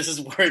 maybe this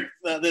is worth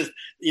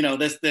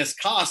this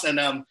cost.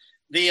 And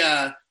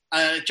the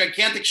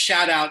gigantic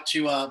shout out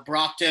to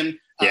Brockton.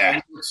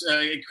 Who's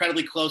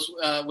incredibly close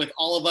with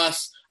all of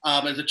us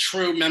as a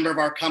true member of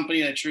our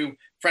company and a true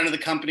friend of the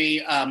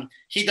company.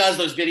 He does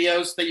those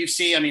videos that you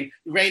see. I mean,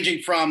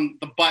 ranging from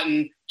The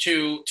Button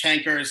to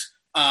Tankers,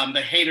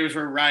 The Haters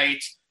Were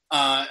Right,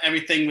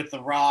 everything with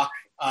The Rock,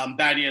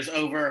 Bad Idea Is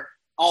Over,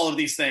 all of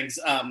these things.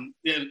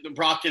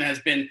 Brockton has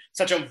been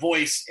such a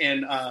voice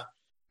in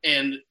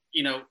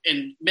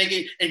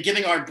making and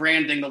giving our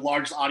branding the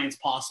largest audience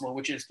possible,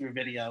 which is through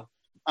video.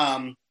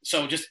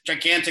 So just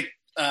gigantic,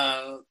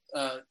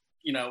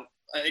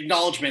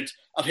 acknowledgement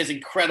of his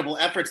incredible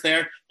efforts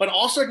there, but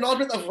also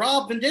acknowledgement of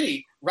Rob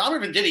Venditti.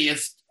 Robert Venditti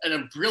is a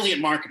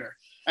brilliant marketer.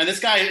 And this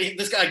guy,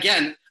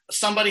 again,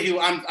 somebody who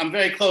I'm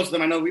very close to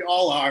them. I know we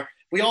all are.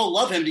 We all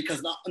love him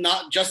because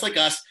not just like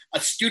us,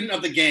 a student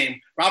of the game.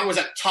 Robert was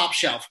at Top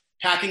Shelf,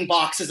 packing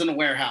boxes in a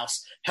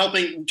warehouse,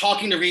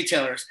 talking to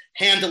retailers,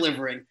 hand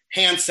delivering,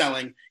 hand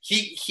selling.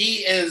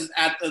 He is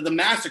at the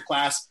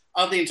masterclass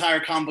of the entire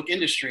comic book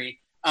industry.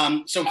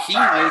 So he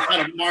knows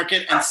how to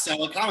market and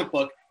sell a comic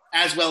book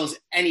as well as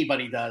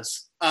anybody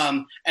does.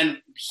 And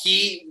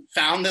he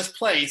found this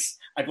place,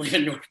 I believe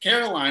in North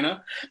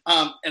Carolina,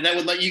 and that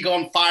would let you go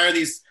and fire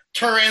these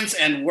turrets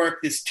and work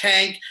this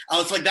tank.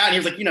 It's like that. And he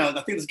was like,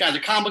 I think this guy's a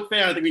comic book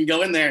fan. I think we can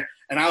go in there.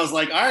 And I was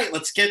like, all right,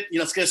 let's get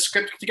a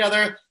script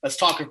together. Let's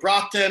talk with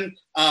Brockton,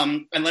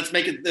 and let's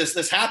make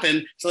this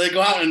happen. So they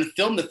go out and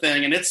film the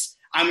thing. And it's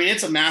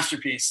a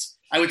masterpiece.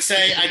 I'd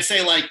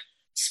say like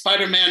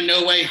Spider-Man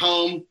No Way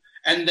Home,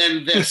 and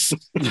then this,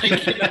 one of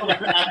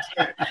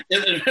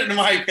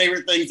my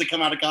favorite things that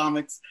come out of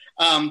comics.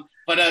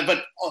 But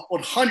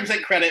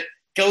 100% credit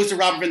goes to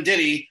Robert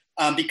Venditti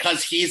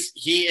because he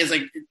is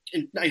a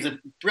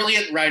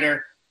brilliant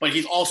writer, but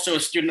he's also a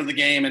student of the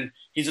game, and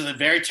he's a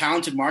very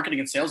talented marketing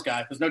and sales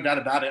guy. There's no doubt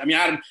about it. I mean,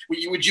 Adam,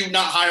 would you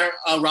not hire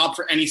Rob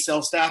for any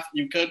sales staff?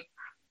 You could.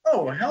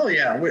 Oh, hell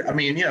yeah.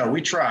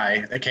 We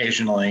try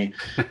occasionally,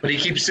 but he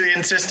keeps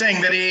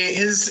insisting that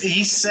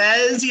he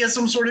says he has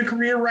some sort of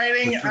career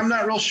writing. I'm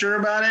not real sure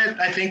about it.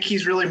 I think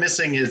he's really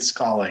missing his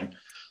calling.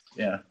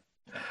 Yeah.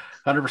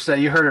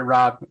 100%. You heard it,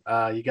 Rob.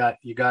 You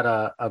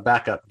got a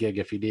backup gig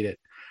if you need it.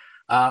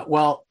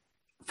 Well,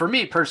 for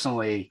me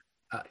personally,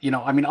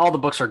 I mean, all the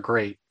books are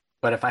great,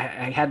 but if I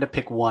had to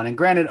pick one, and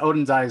granted,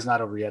 Odin's Eye is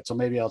not over yet, so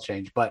maybe I'll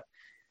change. But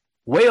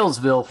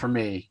Whalesville for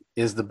me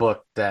is the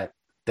book that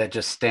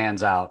just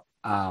stands out.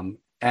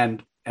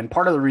 And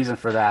part of the reason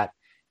for that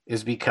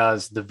is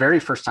because the very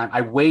first time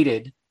I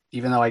waited,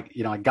 even though I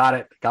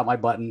got my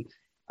button,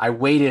 I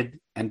waited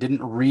and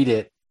didn't read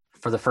it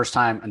for the first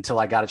time until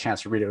I got a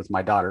chance to read it with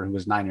my daughter, who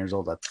was 9 years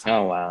old at the time.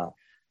 Oh, wow.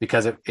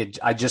 Because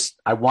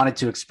I wanted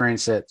to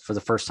experience it for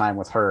the first time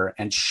with her,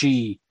 and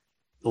she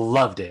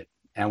loved it.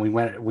 And we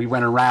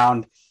went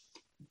around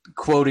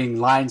quoting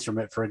lines from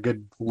it for a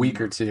good week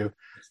or two.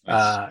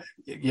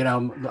 You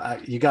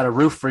got a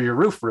roof for your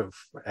roof.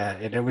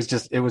 And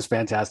it was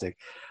fantastic.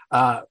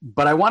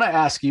 But I want to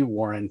ask you,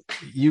 Warren,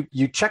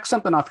 you check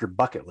something off your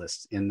bucket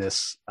list in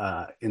this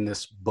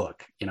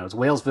book. It's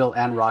Whalesville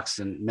and Rocks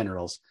and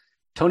Minerals.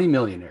 Tony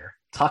Millionaire.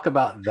 Talk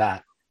about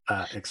that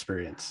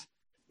experience.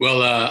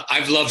 Well,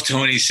 I've loved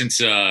Tony since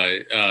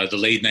the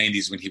late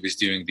 90s when he was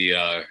doing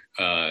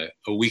a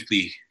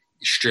weekly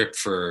strip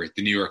for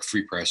the New York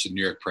Free Press, or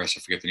New York Press, I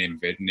forget the name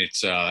of it. And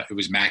it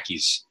was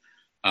Mackey's.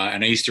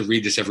 And I used to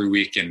read this every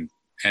week. And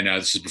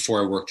this is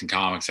before I worked in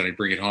comics, and I'd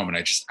bring it home, and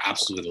I just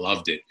absolutely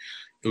loved it.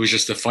 It was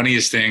just the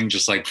funniest thing,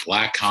 just like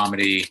black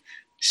comedy,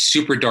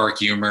 super dark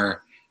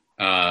humor,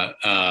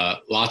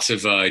 lots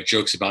of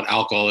jokes about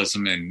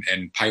alcoholism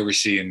and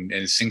piracy and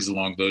things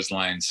along those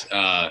lines.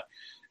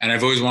 And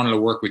I've always wanted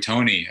to work with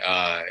Tony,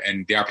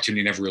 and the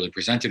opportunity never really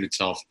presented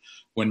itself.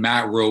 When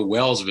Matt wrote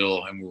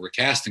Whalesville and we were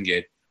casting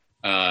it,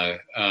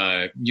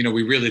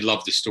 we really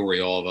loved the story,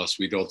 all of us.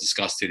 We'd all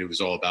discussed it. It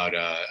was all about,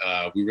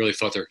 we really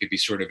thought there could be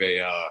sort of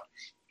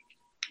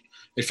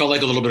it felt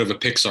like a little bit of a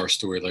Pixar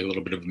story, like a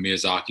little bit of a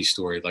Miyazaki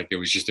story. Like there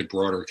was just a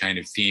broader kind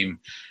of theme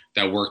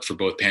that worked for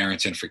both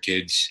parents and for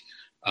kids.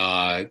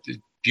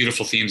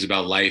 Beautiful themes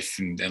about life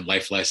and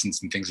life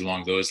lessons and things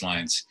along those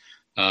lines.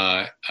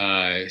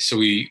 So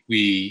we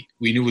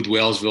knew with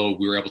Whalesville,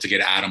 we were able to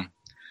get Adam.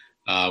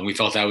 We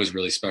felt that was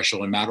really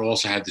special. And Matt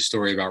also had the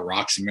story about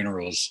Rocks and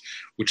Minerals,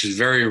 which is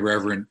very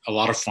irreverent, a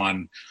lot of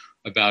fun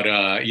about,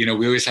 we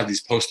always have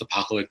these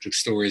post-apocalyptic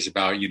stories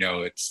about,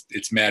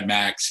 it's Mad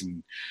Max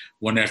and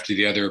one after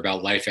the other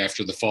about life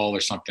after the fall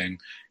or something.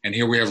 And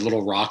here we have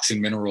little rocks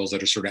and minerals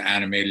that are sort of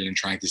animated and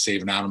trying to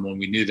save an animal. And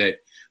we knew that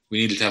we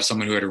needed to have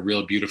someone who had a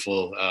real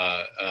beautiful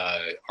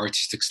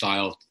artistic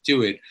style to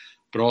do it,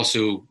 but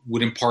also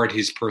would impart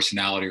his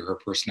personality or her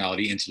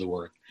personality into the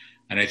work.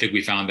 And I think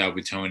we found that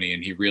with Tony,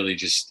 and he really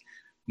just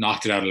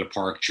knocked it out of the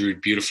park, drew a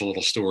beautiful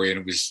little story. And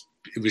it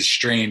was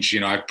strange.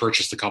 I've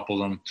purchased a couple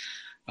of them.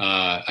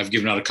 I've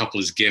given out a couple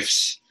as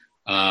gifts.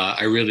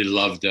 I really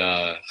loved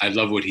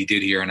what he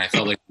did here. And I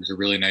felt like it was a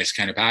really nice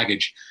kind of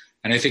package.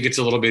 And I think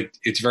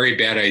it's very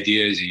bad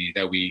idea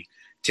that we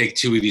take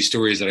two of these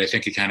stories that I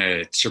think could kind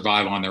of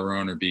survive on their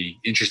own or be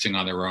interesting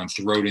on their own,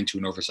 throw it into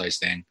an oversized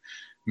thing,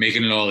 make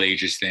it an all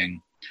ages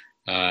thing.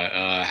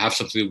 Have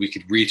something that we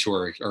could read to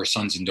our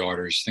sons and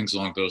daughters, things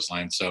along those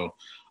lines. So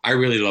I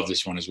really love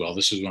this one as well.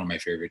 This was one of my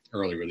favorite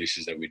early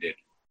releases that we did.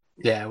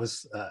 Yeah, it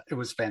was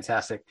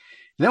fantastic.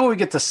 And then when we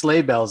get to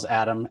Sleigh Bells,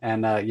 Adam,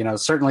 and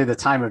certainly the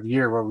time of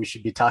year where we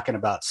should be talking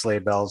about Sleigh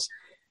Bells,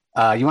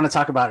 you want to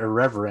talk about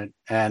irreverent,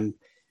 and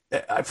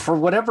for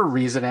whatever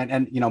reason,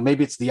 and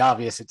maybe it's the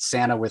obvious, it's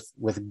Santa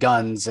with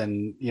guns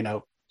and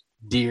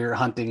deer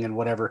hunting and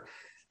whatever.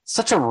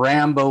 Such a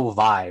Rambo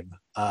vibe.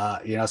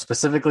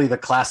 Specifically the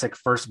classic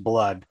First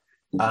Blood,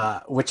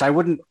 which I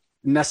wouldn't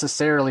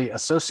necessarily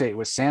associate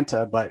with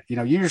Santa, but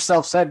you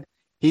yourself said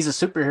he's a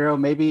superhero.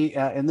 Maybe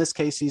in this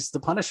case, he's the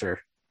Punisher.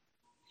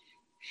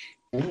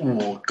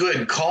 Ooh,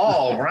 good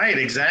call. Right,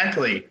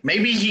 exactly.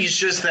 Maybe he's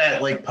just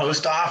that like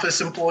post office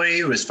employee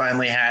who has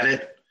finally had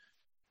it.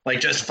 Like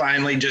just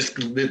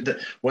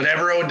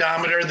whatever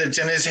odometer that's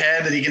in his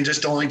head that he can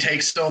just only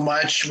take so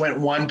much went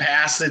one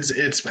past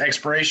its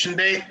expiration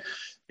date.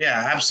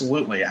 Yeah,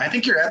 absolutely. I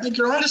think you're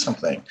onto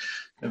something.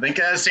 I think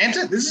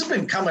Santa, this has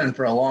been coming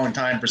for a long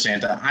time for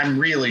Santa. I'm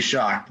really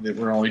shocked that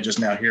we're only just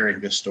now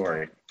hearing this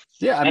story.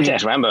 Yeah,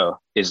 Santa Rambo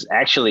is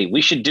actually,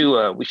 we should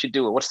do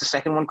what's the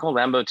second one called?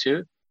 Rambo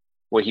 2?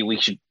 Where we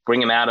should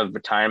bring him out of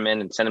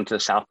retirement and send him to the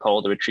South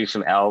Pole to retrieve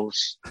some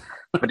elves.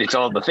 But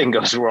the thing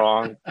goes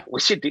wrong.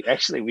 We should do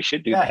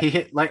that. He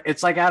hit,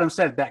 it's like Adam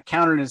said, that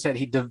counter in his head.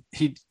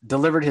 He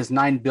delivered his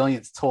 9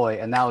 billionth toy,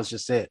 and that was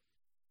just it.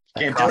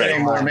 Can't do it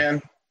anymore,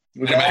 man.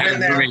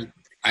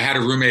 I had a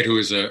roommate who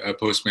was a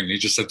postman, and he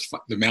just said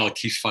the mail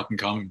keeps fucking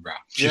coming, bro.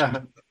 Yeah,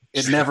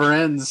 it never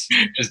ends.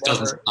 It just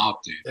doesn't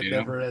stop, dude. It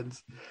never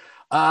ends.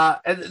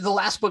 And the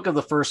last book of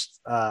the first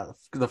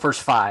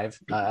 5,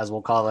 as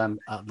we'll call them,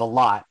 The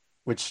Lot,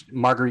 which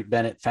Marguerite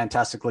Bennett,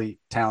 fantastically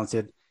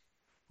talented,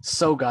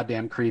 so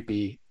goddamn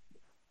creepy,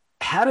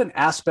 had an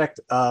aspect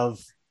of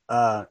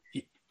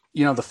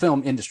the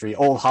film industry,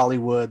 old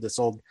Hollywood, this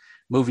old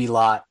movie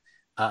lot.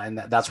 And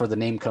that's where the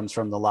name comes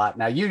from, The Lot.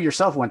 Now, you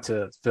yourself went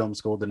to film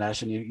school,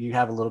 Dinesh, and you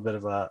have a little bit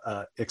of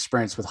a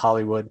experience with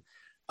Hollywood.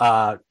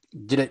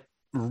 Did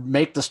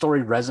make the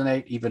story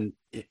resonate even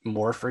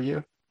more for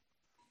you?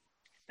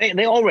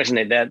 They all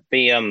resonate. That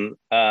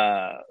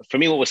for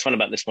me, what was fun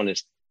about this one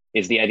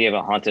is the idea of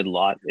a haunted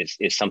lot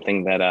is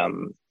something that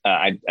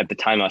I at the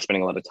time I was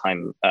spending a lot of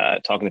time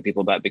talking to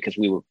people about, because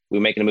we were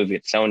making a movie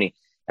at Sony,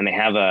 and they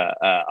have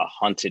a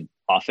haunted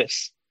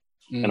office.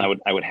 And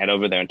I would head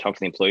over there and talk to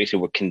the employees who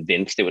were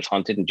convinced it was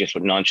haunted and just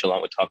would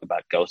nonchalant would talk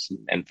about ghosts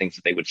and things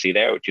that they would see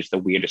there, which is the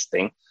weirdest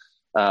thing.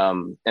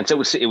 And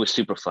so it was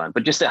super fun.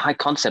 But just the high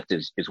concept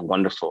is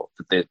wonderful.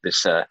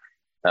 This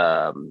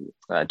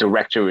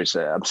director is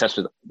obsessed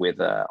with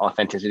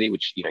authenticity,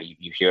 which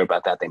you hear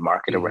about that. They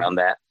market around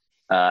that,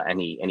 and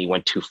he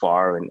went too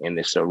far in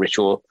this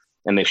ritual,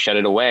 and they've shut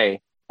it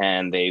away,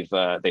 and they've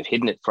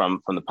hidden it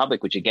from the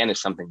public, which again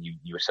is something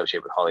you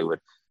associate with Hollywood.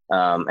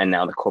 And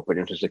now the corporate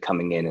interests are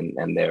coming in,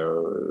 and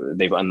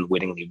they've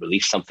unwittingly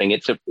released something.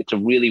 It's a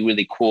really,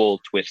 really cool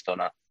twist on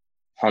a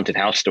haunted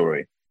house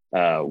story,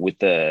 with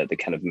the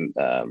kind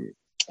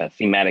of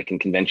thematic and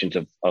conventions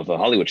of a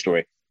Hollywood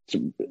story. It's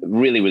a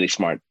really, really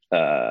smart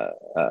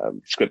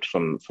script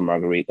from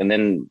Marguerite. And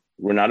then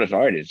Renato's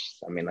art is,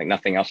 like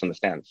nothing else on the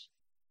stands.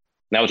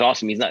 And that was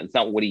awesome. It's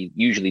not what he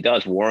usually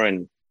does.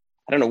 Warren,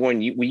 I don't know, Warren,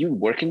 were you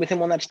working with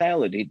him on that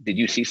style, or did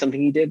you see something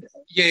he did?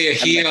 Yeah.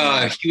 He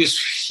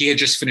had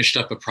just finished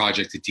up a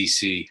project at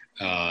DC,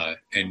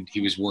 and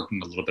he was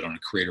working a little bit on a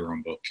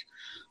creator-owned book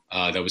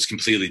that was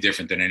completely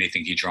different than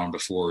anything he'd drawn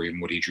before, even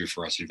what he drew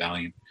for us at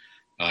Valiant.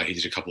 He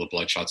did a couple of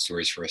Bloodshot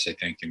stories for us, I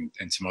think,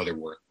 and some other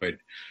work. But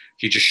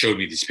he just showed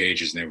me these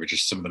pages, and they were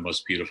just some of the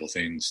most beautiful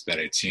things that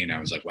I'd seen. I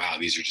was like, wow,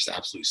 these are just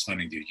absolutely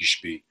stunning, dude. You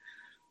should be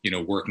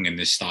working in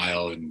this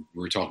style. And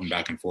we were talking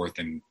back and forth,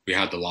 and we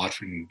had the lot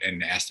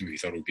and asked him if he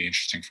thought it would be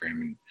interesting for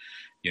him. And,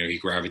 he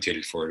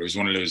gravitated for it. It was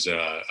one of those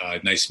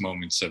nice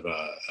moments of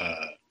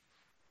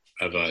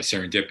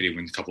serendipity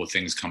when a couple of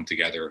things come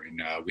together.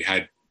 And we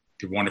had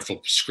the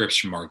wonderful scripts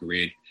from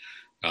Marguerite.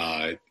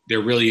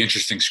 They're really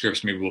interesting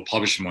scripts. Maybe we'll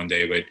publish them one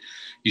day, but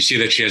you see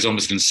that she has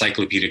almost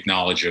encyclopedic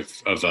knowledge of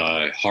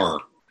horror.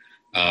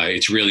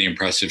 It's really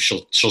impressive.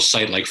 She'll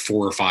cite like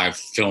 4 or 5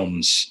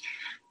 films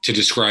to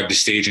describe the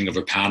staging of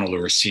a panel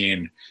or a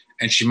scene.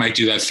 And she might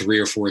do that 3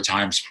 or 4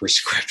 times per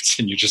script.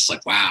 And you're just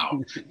like,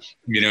 wow,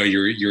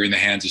 you're in the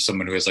hands of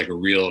someone who has like a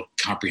real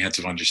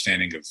comprehensive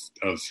understanding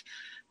of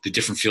the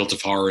different fields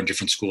of horror and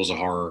different schools of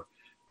horror.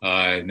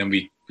 And then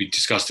we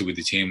discussed it with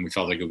the team. We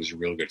felt like it was a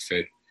real good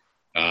fit.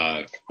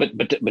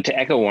 But to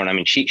echo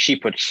Warren, she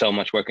put so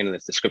much work into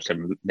this. The scripts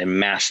they're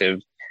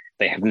massive.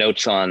 They have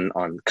notes on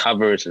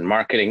covers and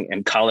marketing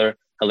and color.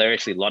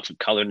 Hilariously, lots of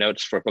color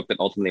notes for a book that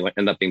ultimately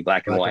ended up being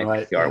black and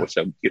white. The art was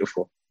so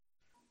beautiful.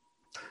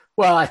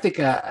 Well, I think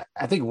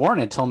Warren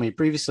had told me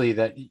previously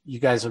that you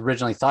guys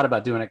originally thought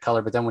about doing it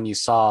color, but then when you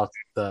saw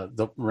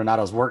the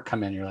Renato's work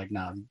come in, you're like,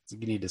 no,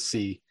 you need to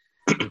see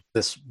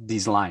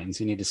these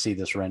lines. You need to see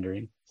this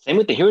rendering. Same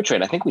with the Hero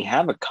Trade. I think we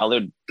have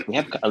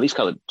at least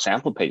colored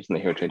sample pages in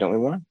the Hero Trade, don't we,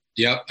 Warren?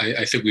 Yeah,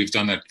 I think we've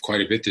done that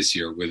quite a bit this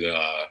year with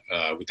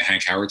the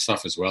Hank Howard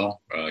stuff as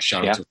well.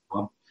 Shout out to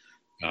Rob.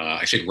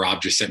 I think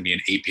Rob just sent me an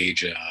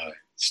 8-page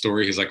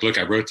story. He's like, look,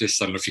 I wrote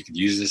this. I don't know if you could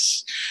use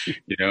this.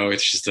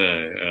 It's just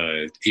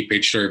a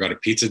 8-page story about a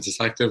pizza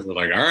detective. We're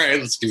like, all right,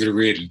 let's give it a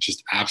read. And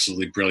just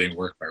absolutely brilliant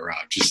work by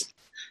Rob. Just,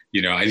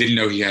 I didn't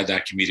know he had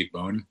that comedic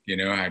bone,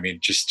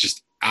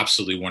 just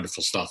absolutely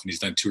wonderful stuff. And he's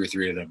done 2 or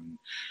 3 of them.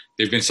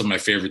 They've been some of my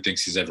favorite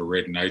things he's ever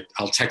written.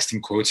 I'll text him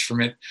quotes from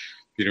it.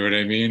 You know what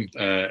I mean?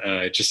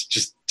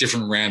 Just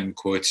different random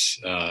quotes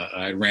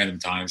at random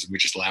times, and we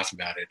just laugh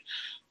about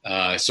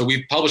it. So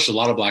we've published a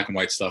lot of black and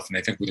white stuff, and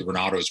I think with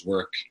Renato's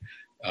work,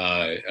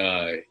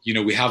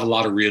 we have a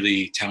lot of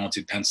really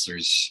talented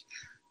pencilers,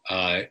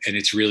 and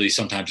it's really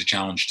sometimes a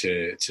challenge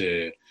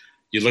to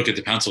you look at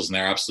the pencils and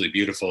they're absolutely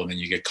beautiful, and then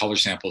you get color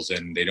samples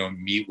and they don't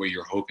meet what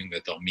you're hoping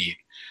that they'll meet.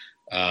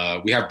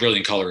 We have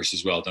brilliant colorists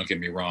as well, don't get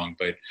me wrong,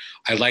 but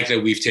I like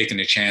that we've taken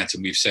a chance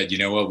and we've said, you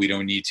know what, we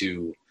don't need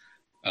to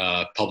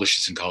publish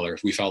this in color.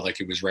 If we felt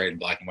like it was right in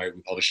black and white,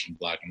 we published it in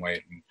black and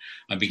white. And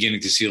I'm beginning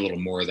to see a little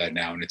more of that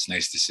now, and it's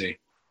nice to see.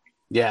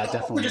 Yeah,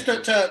 definitely. Just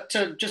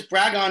to just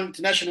brag on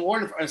Dinesh and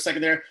Warren for a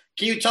second there,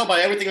 can you tell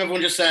by everything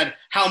everyone just said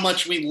how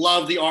much we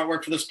love the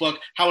artwork for this book,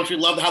 how much we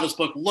love how this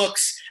book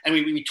looks, and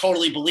we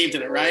totally believed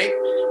in it, right?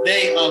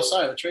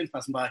 The train's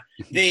passing by.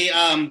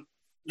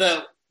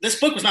 This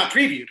book was not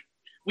previewed.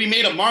 We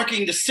made a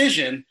marketing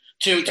decision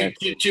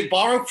to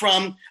borrow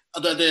from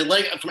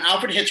from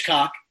Alfred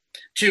Hitchcock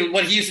to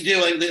what he used to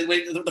do, like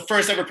the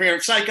first ever premiere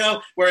of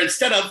Psycho, where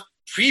instead of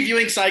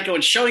previewing Psycho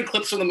and showing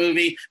clips from the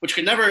movie, which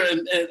could never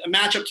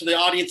match up to the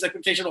audience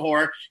expectation of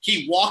horror,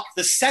 he walked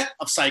the set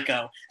of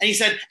Psycho and he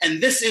said,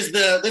 "And this is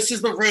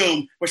the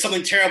room where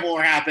something terrible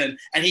will happen."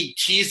 And he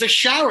teased a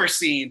shower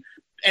scene,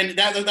 and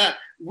that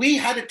we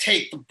had to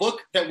take the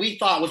book that we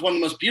thought was one of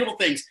the most beautiful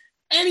things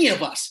any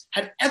of us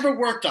had ever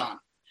worked on,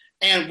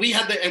 and we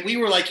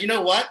were like, you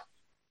know what?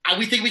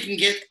 We think we can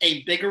get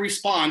a bigger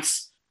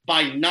response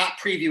by not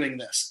previewing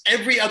this.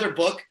 Every other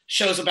book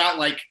shows about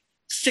like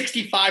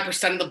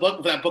 65% of the book,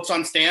 if that book's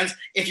on stands,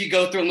 if you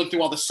go through and look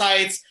through all the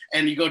sites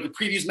and you go to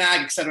Previews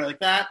Mag, et cetera, like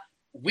that.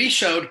 we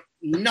showed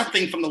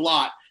nothing from the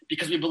lot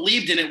because we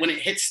believed in it when it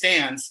hit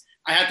stands.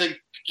 I have to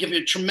give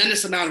a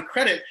tremendous amount of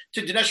credit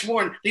to Dinesh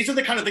Warren. These are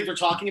the kind of things we're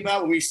talking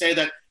about when we say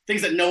that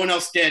things that no one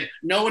else did.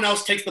 No one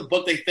else takes the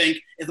book they think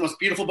is the most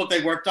beautiful book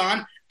they worked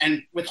on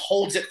and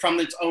withholds it from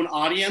its own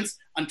audience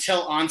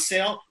until on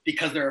sale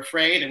because they're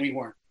afraid, and we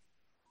weren't.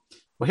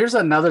 Well, here's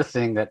another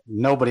thing that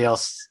nobody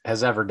else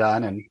has ever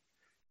done, and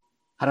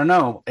I don't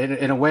know,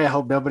 in a way, I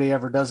hope nobody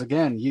ever does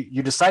again.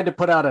 You decide to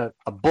put out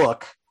a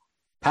book,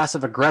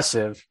 passive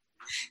aggressive,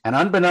 and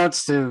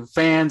unbeknownst to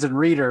fans and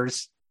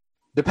readers,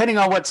 depending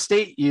on what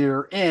state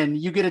you're in,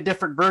 you get a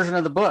different version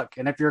of the book.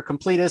 And if you're a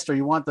completist or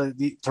you want to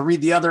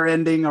read the other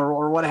ending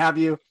or what have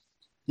you,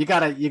 you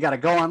gotta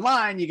go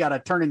online. You gotta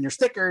turn in your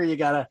sticker. You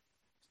gotta,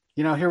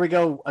 here we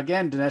go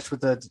again, Dinesh,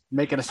 with the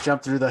making us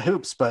jump through the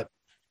hoops. But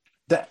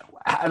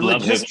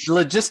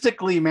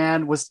logistically,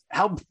 man,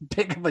 how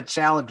big of a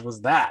challenge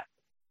was that?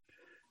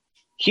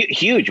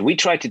 Huge. We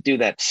tried to do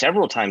that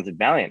several times at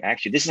Valiant.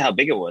 Actually, this is how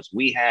big it was.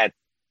 We had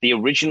the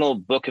original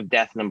Book of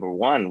Death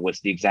 #1 was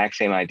the exact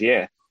same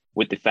idea,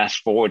 with the fast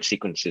forward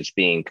sequences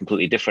being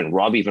completely different.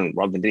 Rob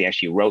Venditti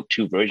actually wrote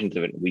 2 versions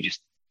of it.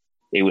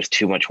 It was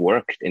too much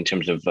work in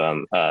terms of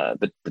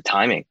the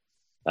timing.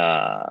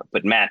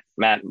 But Matt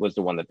was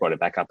the one that brought it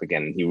back up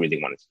again. He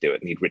really wanted to do it,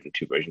 and he'd written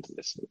 2 versions of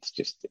this.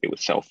 It was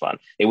so fun.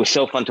 It was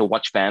so fun to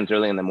watch fans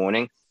early in the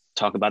morning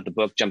talk about the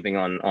book, jumping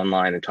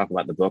online and talk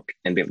about the book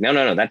and be like,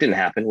 no, that didn't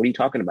happen. What are you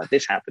talking about?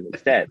 This happened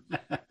instead.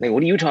 Like,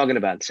 what are you talking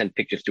about? Send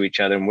pictures to each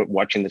other, and we're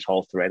watching this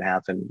whole thread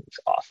happen. It's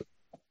awesome.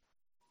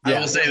 I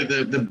will say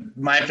that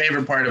my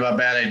favorite part about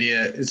Bad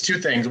Idea is 2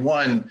 things.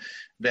 One,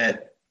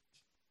 that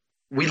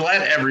we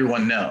let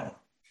everyone know.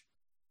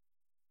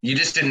 You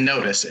just didn't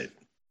notice it,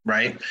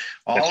 right?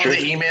 All of the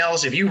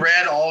emails, if you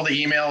read all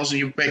the emails and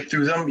you pick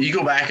through them, you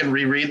go back and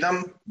reread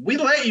them. We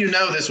let you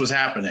know this was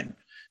happening.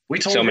 We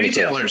told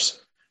retailers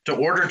to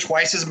order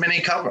twice as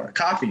many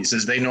copies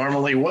as they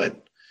normally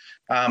would.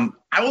 I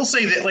will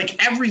say that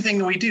like everything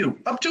that we do,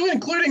 up to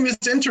including this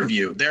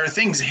interview, there are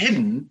things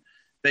hidden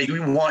that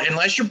you want,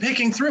 unless you're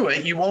picking through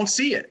it, you won't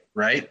see it,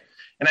 right?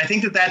 And I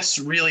think that that's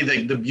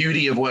really the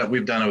beauty of what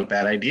we've done with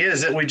Bad Idea,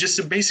 is that we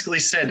just basically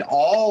said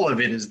all of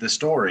it is the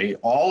story,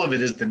 all of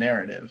it is the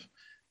narrative.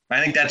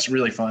 I think that's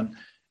really fun.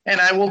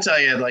 And I will tell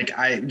you, like,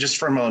 just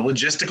from a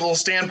logistical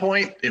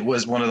standpoint, it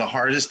was one of the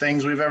hardest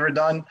things we've ever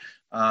done.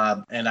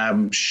 And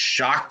I'm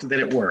shocked that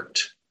it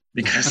worked,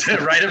 because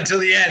right up to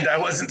the end, I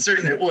wasn't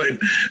certain it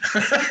would.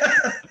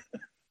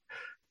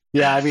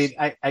 Yeah, I mean,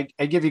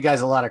 I give you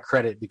guys a lot of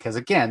credit, because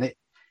again,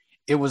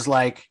 it was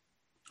like,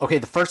 okay,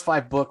 the first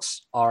 5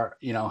 books are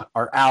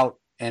out,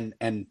 and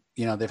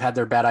they've had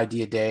their Bad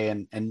Idea day,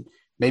 and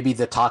maybe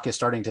the talk is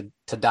starting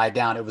to die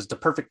down. It was the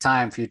perfect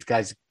time for you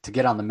guys to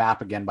get on the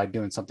map again by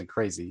doing something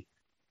crazy.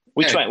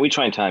 We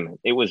try and time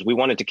it. We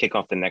wanted to kick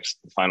off the next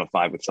final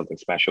 5 with something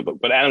special,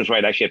 but Adam's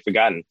right. Actually, I'd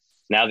forgotten.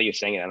 Now that you're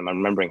saying it, Adam, I'm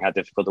remembering how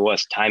difficult it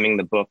was timing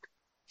the book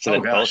so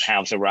that both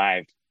halves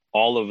arrived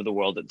all over the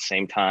world at the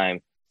same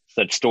time,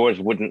 so that stores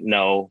wouldn't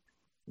know.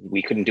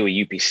 We couldn't do a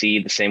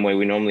UPC the same way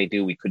we normally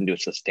do. We couldn't do a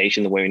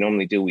solicitation the way we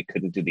normally do. We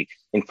couldn't do the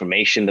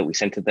information that we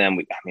sent to them.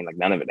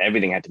 None of it.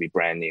 Everything had to be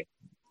brand new.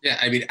 Yeah,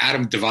 I mean,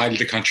 Adam divided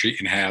the country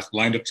in half,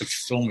 lined up to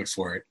film it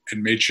for it,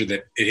 and made sure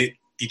that it hit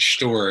each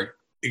store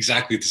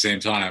exactly at the same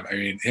time. I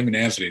mean, him and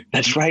Anthony.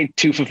 That's right.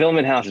 2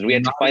 fulfillment houses. We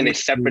had to find a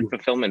separate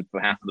fulfillment for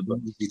half of the book.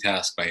 Easy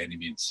task by any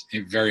means.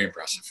 Very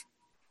impressive.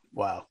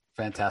 Wow,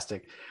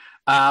 fantastic.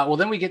 Well,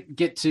 then we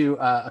get to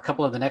a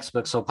couple of the next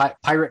books. So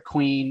Pirate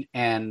Queen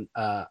and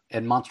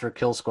Monster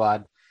Kill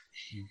Squad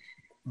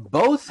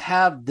both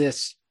have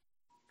this.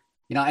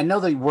 I know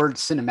the word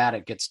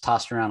cinematic gets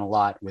tossed around a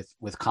lot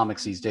with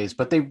comics these days,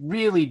 but they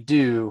really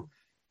do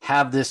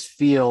have this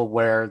feel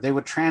where they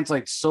would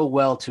translate so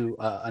well to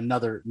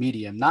another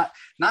medium. Not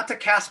to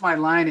cast my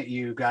line at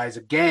you guys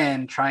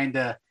again, trying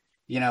to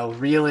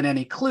reel in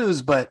any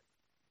clues, but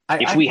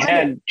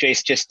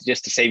Jace,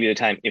 just to save you the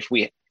time, if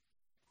we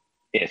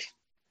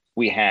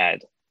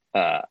had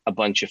a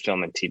bunch of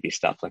film and TV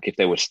stuff, like if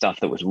there was stuff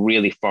that was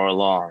really far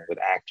along with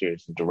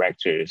actors and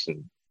directors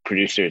and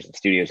producers and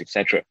studios,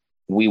 etc.,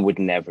 we would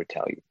never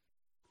tell you.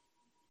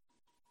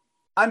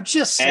 I'm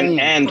just saying,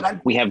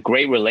 and we have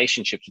great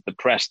relationships with the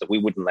press that we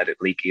wouldn't let it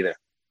leak either.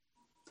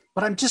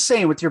 But I'm just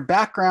saying, with your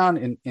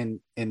background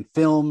in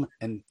film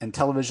and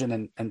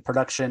television and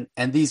production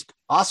and these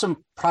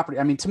awesome property,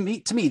 I mean, to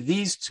me,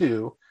 these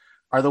 2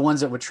 are the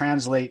ones that would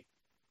translate,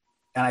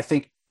 and I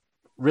think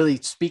really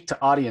speak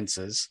to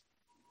audiences.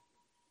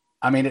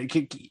 I mean,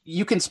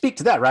 you can speak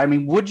to that, right? I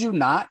mean, would you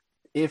not,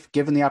 if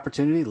given the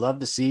opportunity, love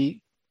to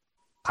see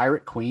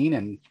Pirate Queen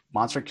and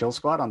Monster Kill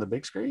Squad on the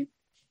big screen?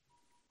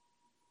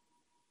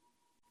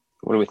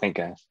 What do we think,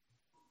 guys?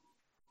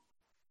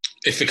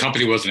 If the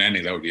company wasn't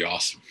ending, that would be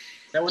awesome.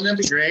 Wouldn't that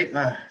be great?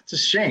 It's a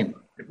shame.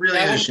 It really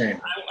is a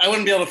shame. I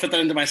wouldn't be able to fit that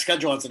into my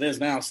schedule as it is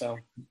now. So,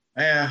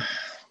 yeah.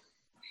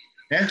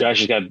 Josh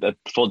has got a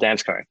full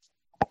dance card.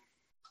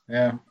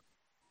 Yeah.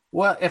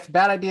 Well, if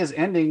Bad Idea is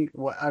ending,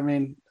 I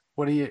mean,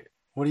 what are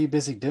you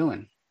busy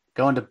doing?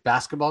 Going to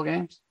basketball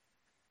games?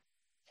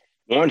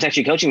 Warren's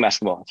actually coaching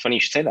basketball. It's funny you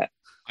should say that.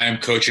 I am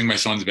coaching my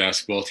son's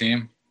basketball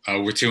team.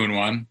 We're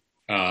 2-1.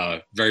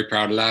 Very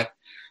proud of that.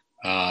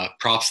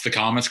 Props to the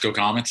Comets. Go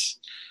Comets.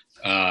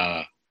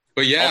 But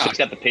yeah. Also, he's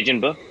got the Pigeon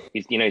book.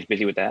 He's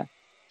busy with that.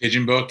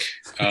 Pigeon book,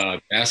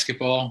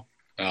 basketball.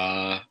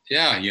 Hopefully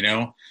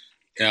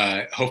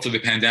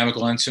the pandemic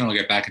will end soon. I'll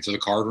get back into the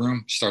card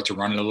room, start to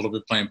run it a little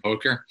bit, playing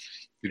poker.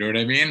 You know what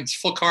I mean? It's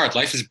full card.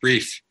 Life is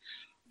brief.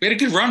 We had a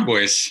good run,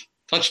 boys.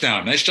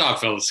 Touchdown. Nice job,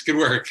 fellas. Good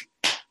work.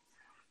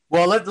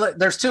 Well,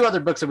 there's two other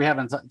books that we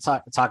haven't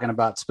talking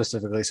about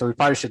specifically, so we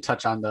probably should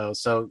touch on those.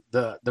 So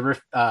the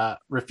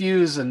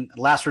Refuse and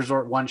Last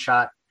Resort one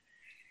shot.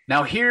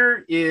 Now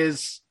here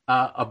is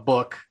a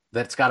book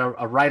that's got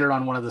a writer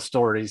on one of the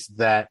stories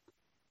that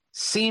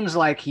seems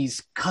like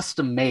he's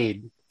custom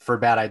made for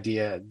Bad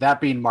Idea. That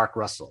being Mark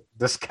Russell.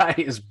 This guy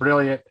is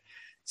brilliant.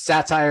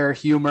 Satire,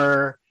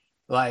 humor,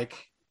 like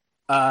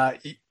as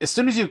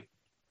soon as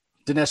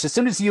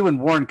you and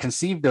Warren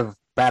conceived of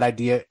Bad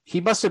Idea, he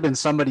must have been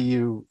somebody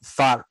you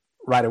thought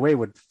right away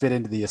would fit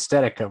into the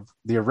aesthetic of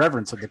the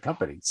irreverence of the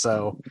company.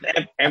 So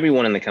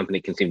everyone in the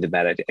company conceived of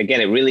Bad Idea. Again,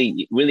 it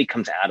really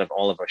comes out of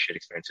all of our shit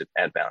experience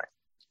at Valiant.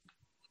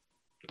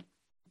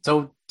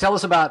 So tell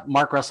us about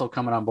Mark Russell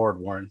coming on board,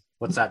 Warren.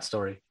 What's that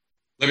story?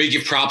 Let me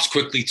give props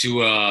quickly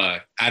to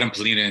Adam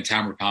Polina and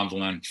Tamara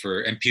Pomvelin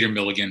and Peter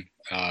Milligan,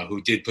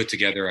 who did put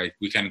together,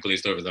 we kind of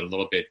glazed over that a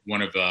little bit,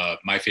 one of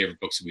my favorite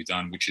books that we've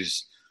done, which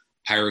is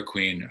Pirate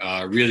Queen.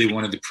 Really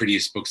one of the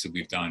prettiest books that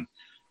we've done.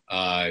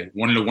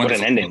 One of the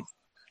wonderful,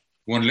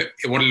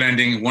 what an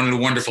ending. One of the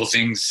wonderful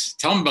things.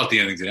 Tell them about the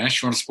ending,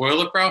 Dinesh. You want to spoil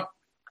it, bro?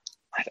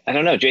 I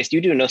don't know, Jace. You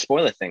do a no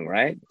spoiler thing,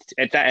 right?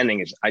 That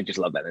ending I just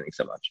love that ending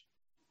so much.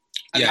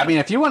 Yeah, I mean,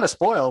 if you want to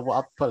spoil, well,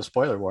 I'll put a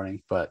spoiler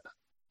warning. But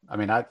I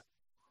mean, let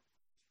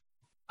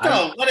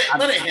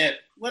it hit.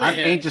 I'm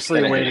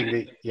anxiously awaiting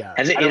it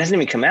hasn't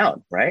even come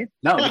out, right?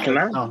 No, it come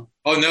out. No.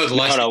 Oh no,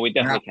 no, we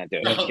definitely can't do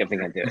it. Definitely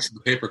can't do it. It's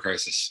the paper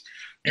crisis.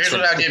 Here's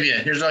what I'll give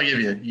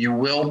you. You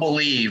will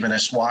believe in a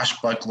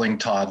swashbuckling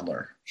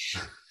toddler.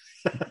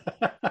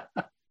 What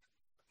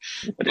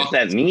does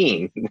that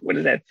mean? What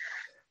is that?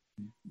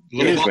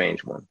 It is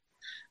strange one.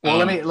 Well,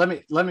 let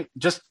me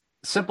just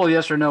simple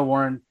yes or no,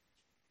 Warren.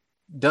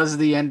 Does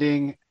the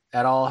ending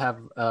at all have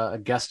a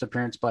guest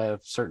appearance by a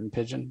certain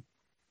pigeon?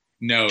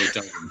 No, it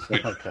doesn't.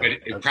 But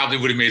it probably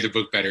would have made the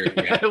book better.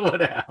 It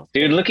would have.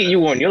 Dude, look at you,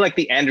 Warren. You're like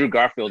the Andrew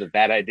Garfield of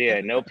Bad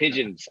Idea. No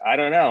pigeons. I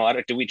don't know.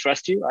 Do we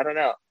trust you? I don't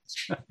know.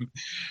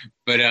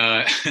 But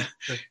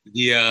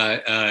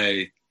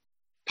the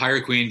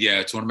Pirate Queen, yeah,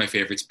 it's one of my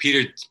favorites.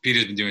 Peter's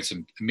been doing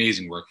some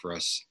amazing work for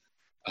us.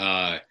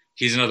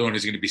 He's another one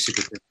who's going to be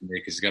super quick for me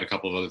because he's got a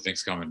couple of other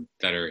things coming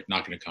that are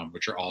not going to come,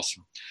 which are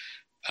awesome.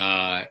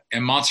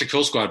 And Monster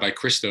Kill Squad by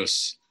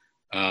Christos.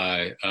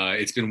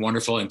 It's been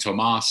wonderful. And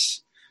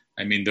Tomas.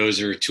 I mean, those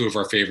are two of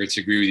our favorites.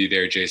 Agree with you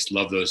there, Jace.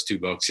 Love those two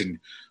books. And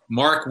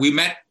Mark, we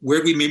met.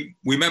 Where'd we meet?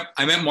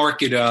 I met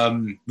Mark at.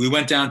 We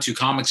went down to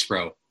Comics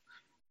Pro.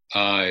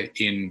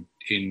 In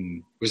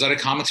was that a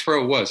Comics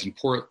Pro? It was in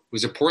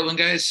Was it Portland,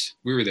 guys?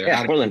 We were there.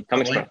 Yeah, Portland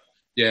Comics Pro.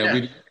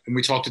 Yeah,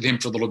 we talked with him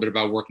for a little bit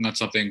about working on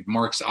something.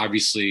 Mark's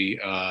obviously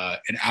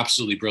an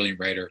absolutely brilliant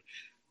writer.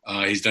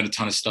 He's done a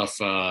ton of stuff.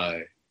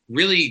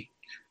 Really,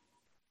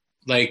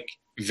 like,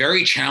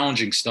 very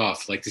challenging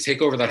stuff, like to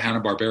take over that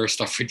Hanna-Barbera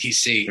stuff for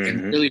DC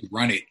and really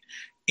run it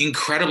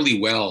incredibly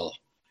well,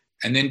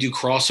 and then do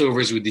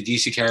crossovers with the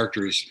DC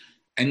characters,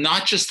 and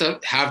not just to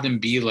have them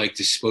be like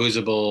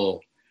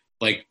disposable.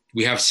 Like,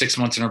 we have 6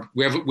 months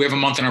we have a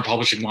month in our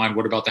publishing line.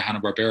 What about the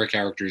Hanna-Barbera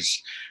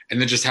characters? And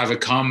then just have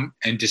it come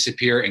and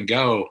disappear and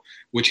go,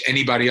 which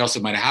anybody else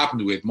that might have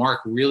happened with.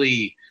 Mark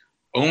really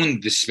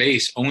owned the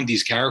space, owned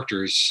these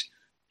characters,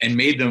 and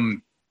made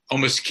them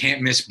almost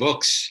can't miss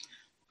books.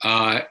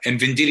 And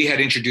Venditti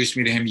had introduced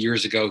me to him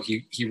years ago.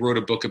 He wrote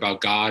a book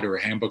about God, or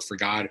a handbook for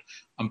God.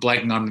 I'm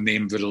blanking on the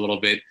name of it a little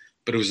bit,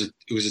 but it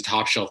was a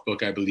top shelf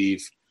book, I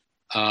believe.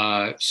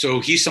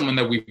 So he's someone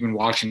that we've been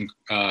watching,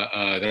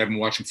 that I've been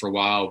watching for a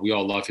while. We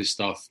all love his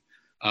stuff.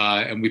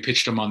 And we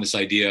pitched him on this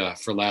idea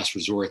for Last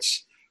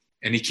Resorts.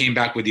 And he came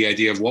back with the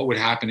idea of what would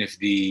happen if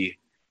the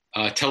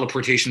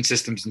teleportation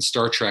systems in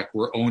Star Trek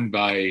were owned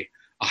by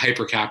a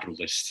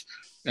hyper-capitalist.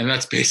 And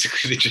that's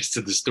basically the gist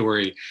of the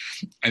story.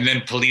 And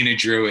then Polina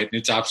drew it, and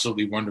it's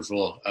absolutely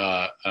wonderful.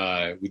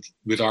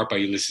 With art by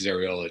Ulysses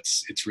Ariel,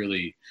 it's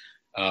really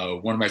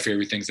one of my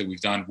favorite things that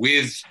we've done,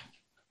 with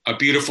a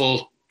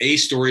beautiful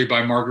story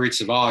by Marguerite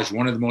Sauvage,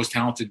 one of the most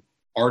talented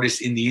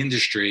artists in the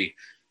industry.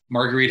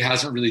 Marguerite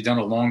hasn't really done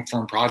a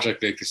long-form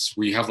project like this,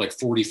 where you have like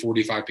 40,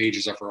 45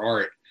 pages of her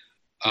art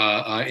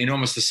in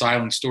almost a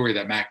silent story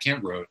that Matt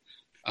Kent wrote.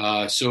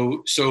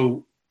 So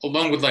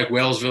along with like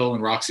Whalesville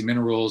and Roxy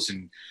Minerals,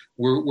 and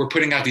we're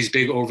putting out these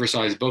big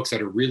oversized books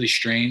that are really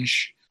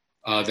strange,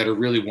 that are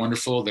really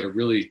wonderful, that are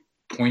really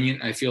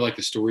poignant. I feel like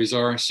the stories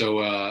are.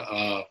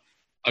 So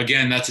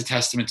again, that's a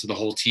testament to the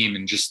whole team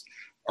and just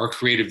our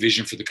creative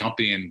vision for the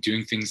company, and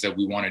doing things that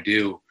we want to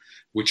do,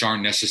 which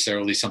aren't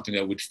necessarily something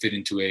that would fit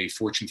into a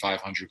Fortune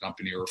 500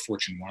 company or a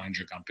Fortune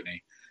 100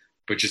 company,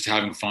 but just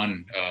having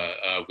fun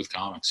with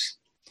comics.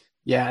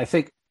 Yeah, I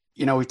think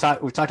we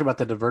talked about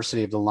the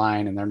diversity of the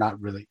line, and they're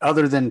not really,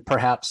 other than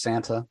perhaps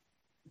Santa,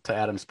 to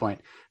Adam's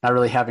point, not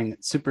really having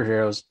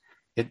superheroes.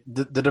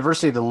 The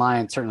diversity of the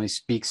line certainly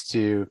speaks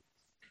to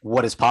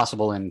what is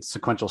possible in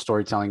sequential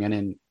storytelling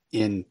and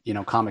in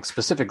comics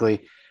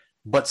specifically.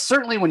 But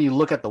certainly when you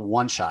look at the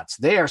one shots,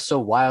 they are so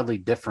wildly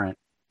different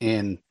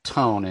in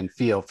tone and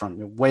feel,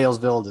 from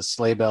Whalesville to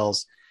Sleigh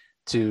Bells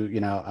to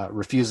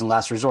Refuse and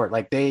Last Resort.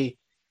 Like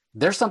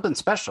there's something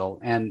special,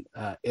 and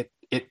it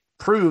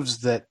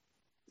proves that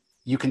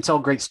you can tell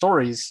great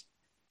stories,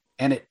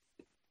 and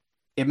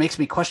it makes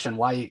me question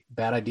why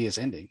Bad Idea is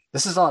ending.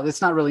 This is all.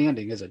 It's not really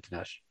ending, is it,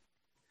 Dinesh?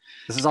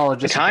 This is all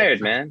just tired,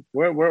 man.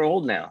 We're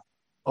old now.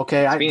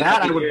 Okay, I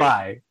would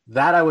buy.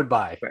 That I would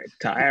buy. Right,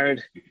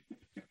 tired.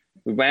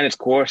 We ran its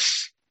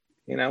course.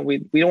 We don't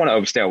want to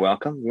overstay our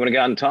welcome. We want to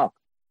get on top.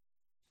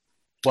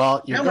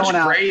 Well, you're how going much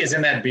out. gray is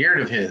in that beard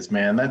of his,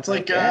 man? That's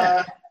like,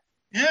 Yeah.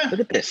 yeah.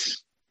 Look at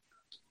this.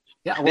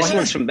 Yeah, well,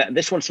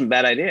 This one's from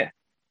Bad Idea,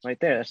 right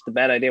there. That's the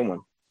Bad Idea one.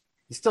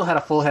 he still had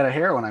a full head of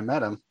hair when I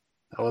met him.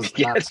 That was not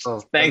Yes. so.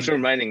 Thanks for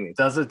reminding me.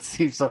 Doesn't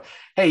seem so.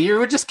 Hey, you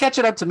were just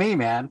catching up to me,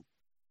 man.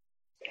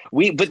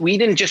 But we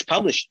didn't just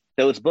publish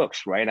those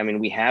books, right? I mean,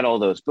 we had all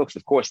those books,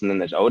 of course, and then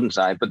there's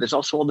Odin-side, but there's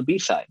also all the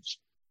B-sides.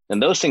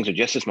 And those things are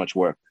just as much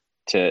work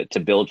to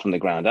build from the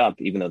ground up,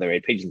 even though they're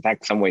 8 pages. In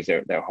fact, in some ways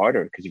they're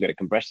harder because you got to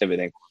compress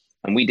everything.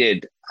 And we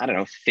did,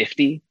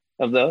 50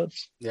 of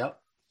those. Yep.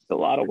 It's a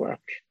lot of work.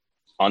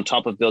 On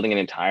top of building an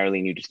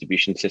entirely new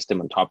distribution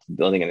system, on top of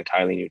building an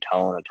entirely new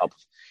tone, on top of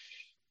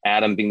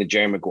Adam being the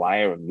Jerry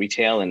Maguire of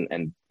retail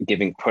and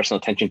giving personal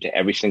attention to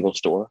every single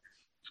store.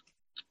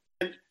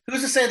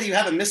 Who's to say that you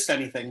haven't missed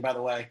anything? By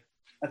the way,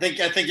 I think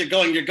you're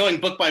going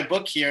book by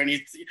book here, and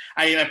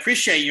I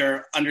appreciate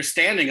your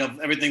understanding of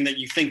everything that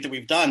you think that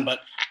we've done.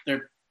 But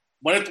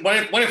what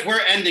if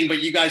we're ending,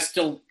 but you guys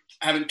still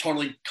haven't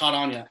totally caught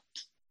on yet?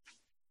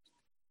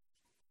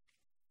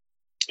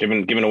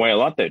 Giving away a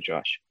lot there,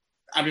 Josh.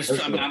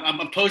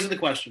 I'm posing the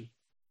question.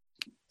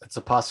 It's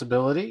a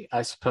possibility,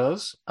 I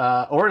suppose,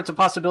 or it's a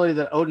possibility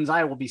that Odin's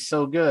Eye will be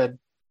so good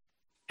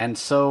and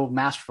so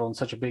masterful and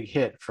such a big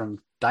hit from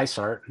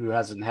Dysart, who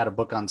hasn't had a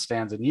book on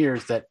stands in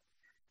years, that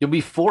you'll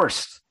be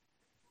forced,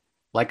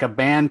 like a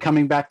band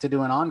coming back to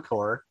do an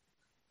encore,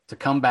 to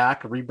come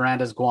back,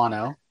 rebrand as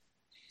Guano,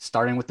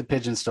 starting with the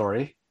Pigeon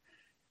story,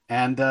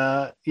 and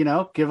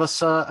give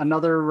us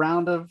another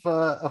round of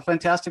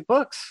fantastic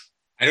books.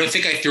 I don't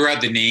think I threw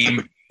out the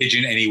name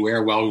Pigeon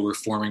anywhere while we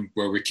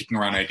were kicking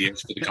around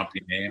ideas for the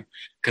company name,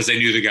 because I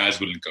knew the guys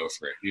wouldn't go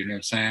for it. You know what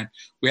I'm saying?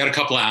 We had a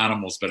couple of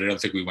animals, but I don't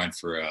think we went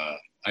for.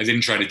 I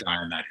didn't try to die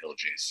on that hill,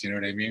 Jace. You know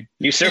what I mean?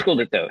 You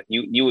circled it though.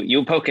 You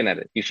were poking at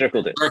it. You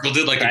circled it. Circled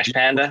it like Trash a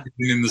Panda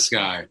in the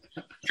sky.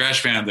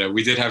 Trash Panda.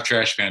 We did have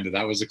Trash Panda.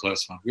 That was a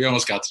close one. We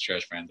almost got to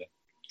Trash Panda.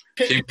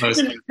 Pigeon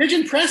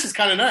Press is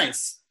kind of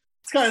nice.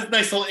 It's kind of a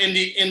nice little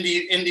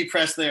indie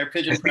press there.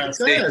 Pigeon Press.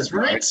 That is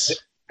right.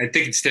 I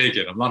think it's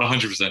taken. I'm not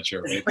 100%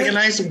 sure. Like a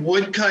nice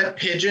woodcut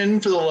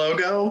pigeon for the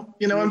logo.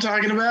 You know what I'm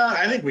talking about?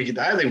 I think we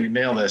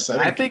nail this.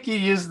 I think you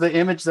use the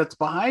image that's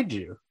behind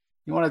you.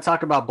 You want to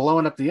talk about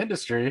blowing up the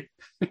industry?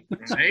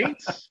 Right?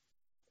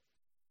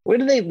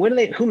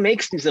 Who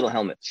makes these little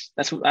helmets?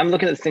 That's what I'm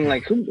looking at the thing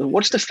like,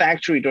 what's the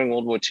factory during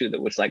World War II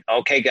that was like,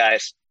 okay,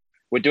 guys,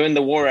 we're doing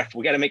the war effort.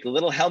 We got to make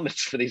little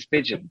helmets for these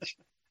pigeons.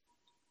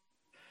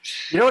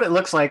 You know what it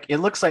looks like? It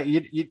looks like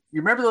you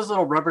remember those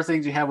little rubber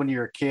things you had when you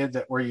were a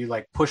kid where you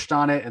like pushed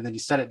on it and then you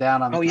set it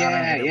down on the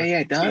ground.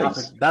 It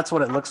does. That's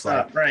what it looks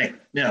like. Right.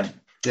 Yeah.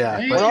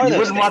 Yeah. Hey, But you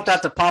wouldn't want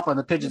that to pop on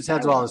the pigeon's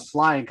heads while it's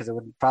flying, because it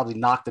would probably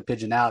knock the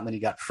pigeon out, and then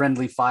you got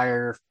friendly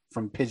fire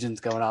from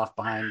pigeons going off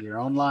behind your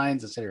own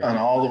lines, etc. And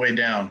all the way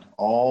down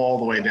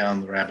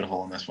the rabbit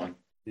hole in this one.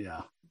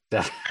 Yeah,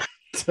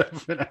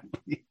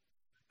 definitely.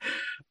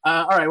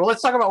 All right, well,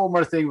 let's talk about one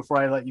more thing before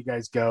I let you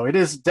guys go. It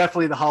is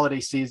definitely the holiday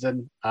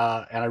season,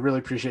 and I really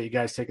appreciate you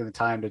guys taking the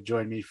time to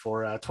join me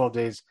for 12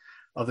 days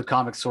of the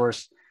Comic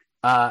Source.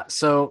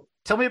 So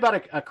tell me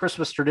about a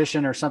Christmas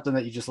tradition or something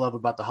that you just love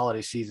about the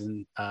holiday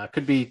season.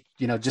 Could be,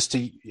 just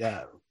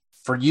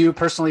for you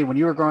personally, when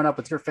you were growing up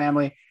with your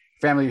family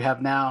you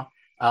have now.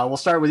 We'll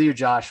start with you,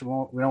 Josh. We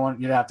don't want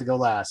you to have to go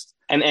last.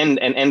 And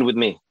end with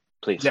me,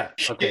 please. Yeah.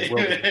 Okay.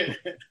 Will do.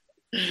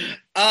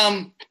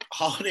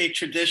 Holiday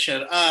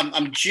tradition.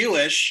 I'm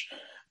Jewish.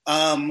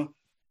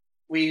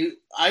 We're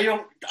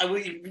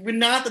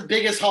not the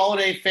biggest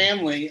holiday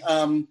family.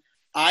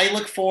 I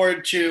look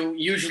forward to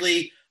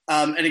usually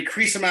an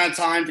increased amount of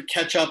time to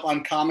catch up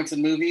on comics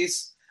and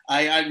movies.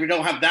 We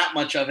don't have that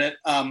much of it,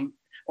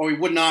 or we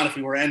would not if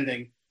we were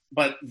ending.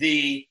 But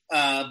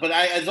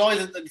it's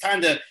always the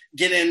time to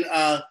get in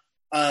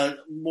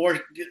more,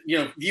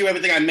 view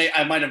everything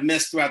I might have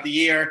missed throughout the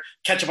year,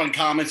 catch up on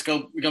comics,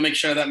 go make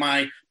sure that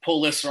my pull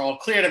lists are all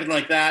cleared, everything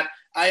like that.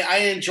 I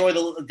enjoy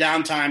the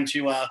downtime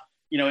to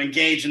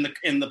engage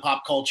in the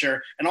pop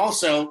culture, and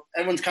also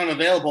everyone's kind of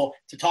available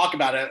to talk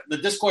about it. The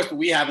discourse that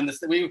we have in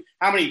this,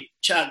 how many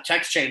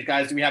text chains,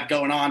 guys, do we have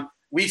going on?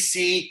 We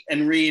see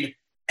and read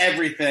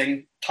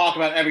everything, talk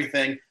about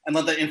everything, and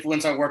let that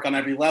influence our work on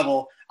every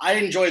level. I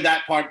enjoyed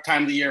that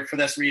time of the year for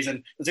this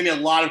reason. There's going to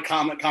be a lot of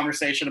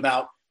conversation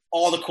about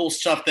all the cool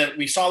stuff that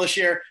we saw this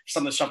year,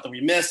 some of the stuff that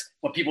we missed,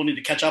 what people need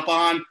to catch up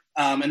on,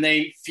 and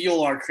they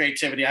fuel our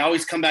creativity. I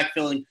always come back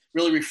feeling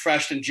really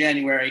refreshed in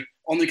January,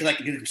 only because I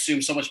can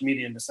consume so much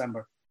media in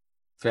December.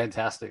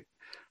 Fantastic.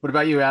 What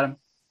about you, Adam?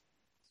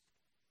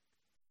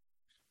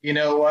 You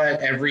know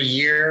what? Every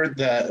year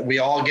we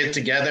all get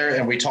together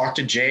and we talk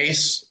to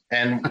Jace,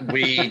 and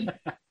we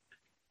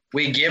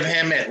give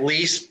him at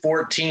least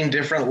 14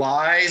 different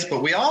lies,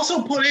 but we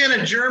also put in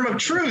a germ of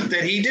truth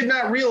that he did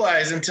not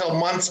realize until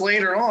months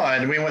later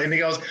on. And he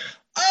goes,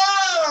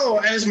 "Oh,"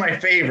 that is my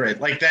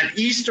favorite. Like that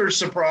Easter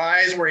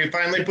surprise where he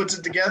finally puts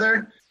it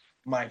together.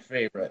 My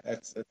favorite.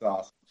 That's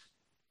awesome.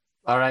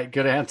 All right,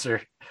 good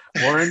answer.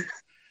 Warren?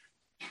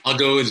 I'll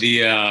go with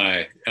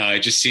the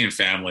just seeing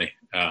family.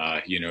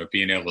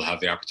 Being able to have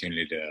the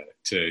opportunity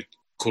to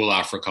cool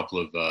out for a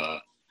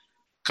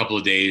couple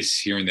of days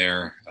here and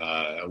there,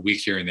 a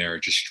week here and there,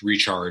 just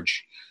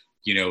recharge.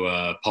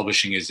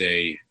 Publishing is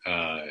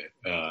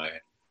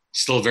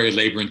still a very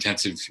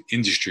labor-intensive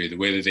industry. The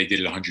way that they did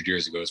it 100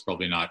 years ago is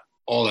probably not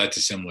all that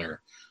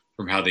dissimilar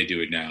from how they do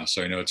it now.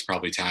 So I know it's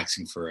probably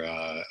taxing for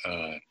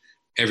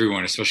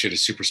everyone, especially at a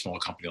super small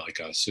company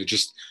like us. So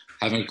just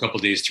having a couple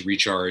of days to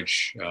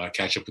recharge,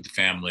 catch up with the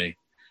family,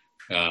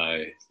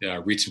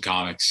 read some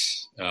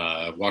comics,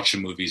 watch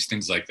some movies,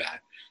 things like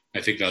that.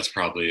 I think that's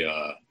probably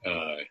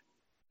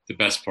the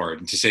best part.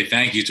 And to say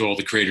thank you to all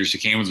the creators who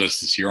came with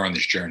us this year on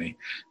this journey,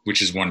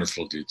 which is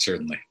wonderful, dude,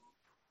 certainly.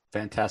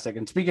 Fantastic.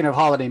 And speaking of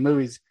holiday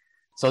movies,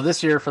 so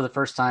this year for the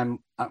first time,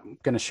 I'm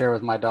going to share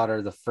with my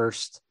daughter the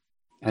first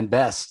and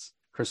best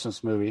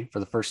Christmas movie for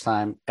the first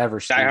time ever.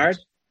 Die Hard?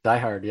 Die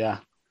Hard, yeah.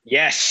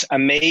 Yes,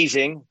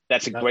 amazing.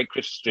 That's a great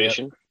Christmas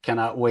tradition. Yep.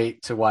 Cannot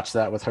wait to watch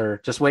that with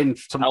her. Just waiting.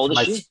 How old is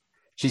she?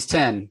 She's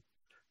 10.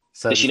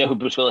 So does she know who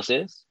Bruce Willis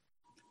is?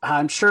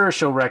 I'm sure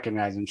she'll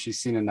recognize him. She's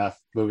seen enough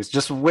movies.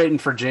 Just waiting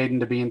for Jaden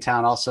to be in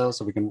town also,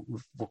 so we can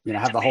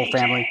have the whole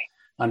family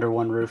under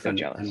one roof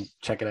and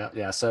check it out.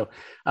 Yeah. So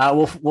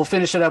we'll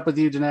finish it up with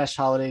you, Dinesh.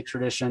 Holiday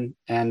tradition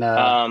and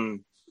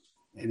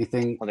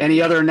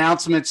any other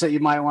announcements that you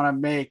might want to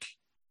make?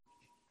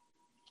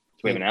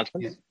 Do we have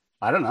announcements?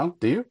 I don't know.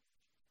 Do you?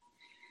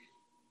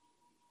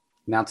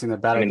 Announcing the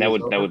battle.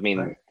 That would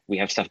mean we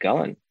have stuff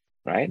going,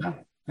 right?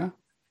 Yeah.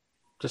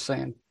 Just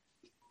saying.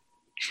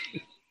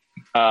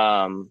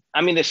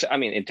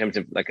 In terms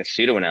of like a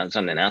pseudo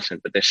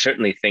announcement, but there's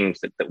certainly things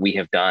that we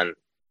have done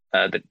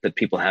that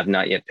people have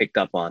not yet picked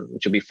up on,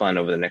 which will be fun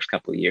over the next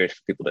couple of years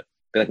for people to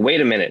be like,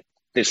 wait a minute,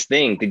 this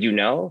thing, did you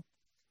know?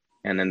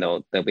 And then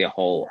there'll be a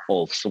whole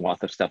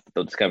swath of stuff that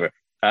they'll discover.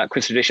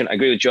 Chris Tradition, I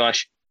agree with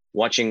Josh.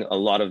 Watching a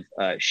lot of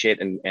shit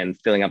and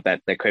filling up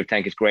that crave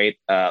tank is great.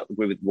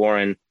 Agree with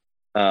Warren.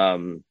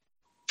 Seeing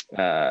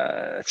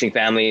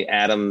family,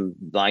 Adam,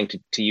 lying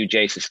to you,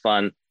 Jace, is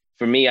fun.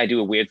 For me, I do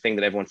a weird thing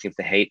that everyone seems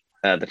to hate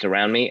that's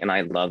around me, and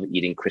I love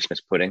eating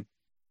Christmas pudding,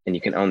 and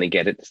you can only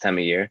get it this time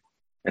of year.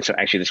 And so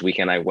actually this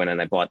weekend I went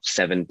and I bought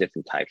 7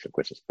 different types of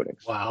Christmas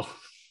puddings. Wow.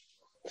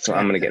 So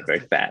I'm going to get very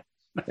fat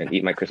and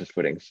eat my Christmas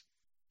puddings.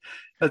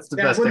 That's the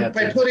best answer.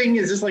 By pudding,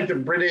 is this like the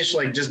British,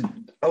 like just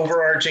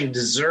overarching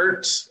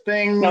dessert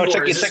thing? No,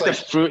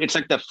 it's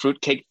like the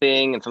fruit cake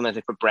thing, and sometimes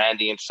they put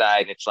brandy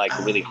inside. It's like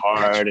really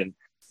hard and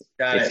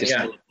got it.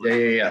 Yeah.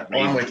 Oh,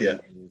 I'm with you.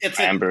 It's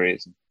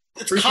cranberries.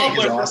 It's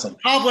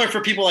cobbler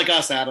for people like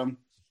us, Adam.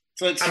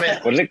 So it's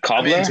what is it?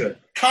 Cobbler?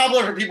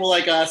 Cobbler for people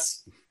like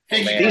us.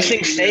 These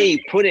things say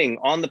pudding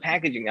on the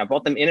packaging. I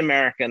bought them in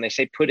America, and they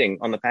say pudding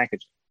on the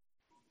packaging.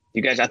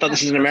 You guys, I thought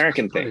this is an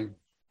American thing.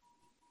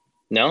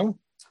 No?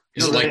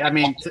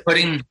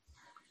 Pudding.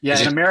 Yeah,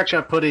 in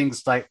America,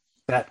 pudding's like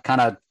that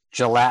kind of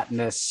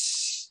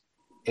gelatinous,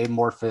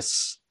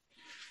 amorphous.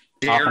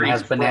 Often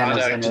has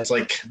bananas in it. It's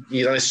like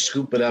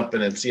scoop it up,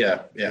 and it's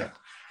yeah.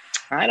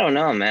 I don't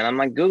know, man. I'm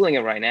like Googling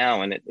it right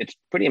now, and it's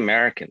pretty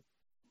American.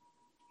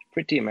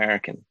 Pretty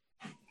American.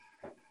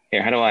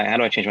 Here, how do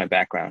I change my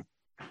background?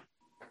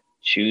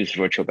 Choose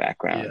virtual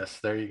background. Yes,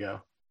 there you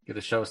go. Get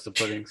to show us the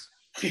puddings.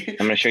 I'm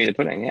going to show you the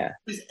pudding. Yeah.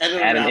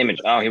 Add an image.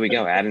 Oh, here we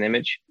go. Add an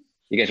image.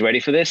 You guys ready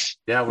for this?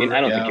 Yeah, I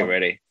don't think you're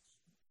ready.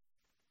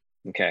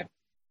 Okay.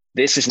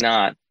 This is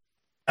not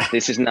a.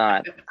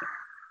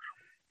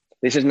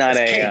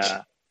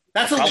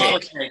 That's a lava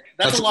cake.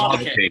 That's a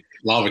lava cake.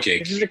 Lava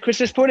cake. This is a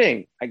Christmas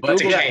pudding.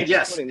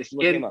 Yes. Pudding. This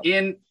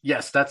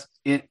is that's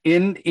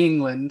in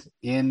England,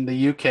 in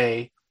the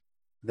UK,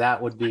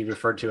 that would be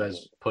referred to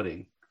as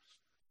pudding.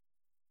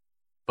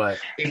 But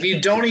if you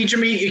don't eat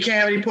your meat, you can't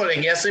have any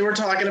pudding. Yes, they were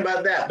talking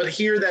about that, but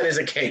here that is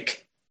a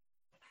cake.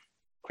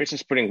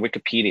 Christmas pudding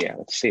Wikipedia.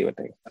 Let's see what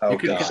they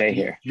say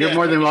here. You're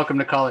more than welcome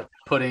to call it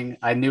pudding.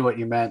 I knew what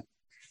you meant.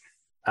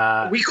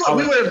 We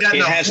would have gotten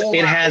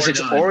it has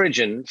its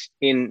origins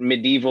in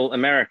medieval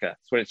America.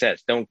 That's what it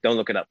says. Don't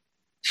look it up.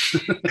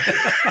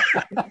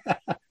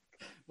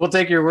 We'll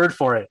take your word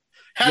for it.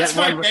 That's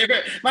Get my one-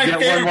 favorite. My get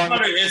favorite one more-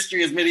 part of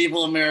history is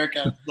medieval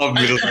America. Love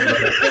middle.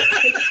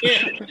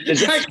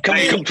 It's Like,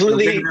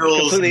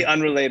 completely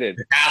unrelated.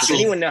 Does Hassle.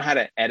 anyone know how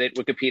to edit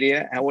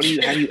Wikipedia? How do you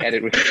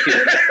edit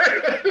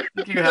Wikipedia?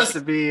 You have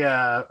to be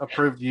a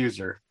approved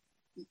user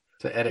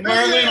to edit.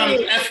 Merlin on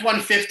an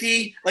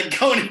F-150, like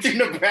going through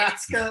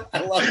Nebraska. I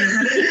love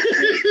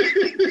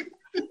it.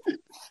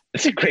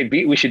 It's a great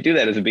beat. We should do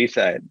that as a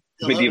B-side.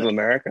 I love Medieval it.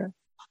 America.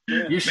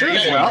 You should.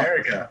 Medieval Well,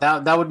 America.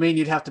 that would mean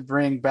you'd have to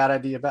bring Bad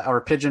Idea back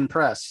or Pigeon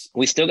Press.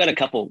 We still got a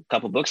couple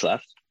books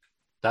left.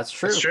 That's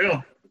true. That's true.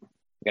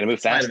 We got to move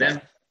fast. Slide it in.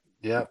 now.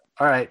 Yep.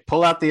 All right.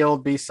 Pull out the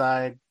old B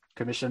side.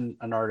 Commission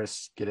an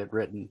artist. Get it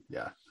written.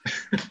 Yeah.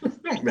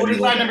 What is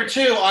line number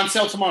 2 on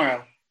sale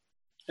tomorrow?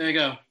 There you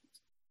go.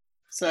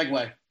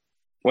 Segue.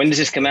 When does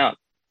this come out?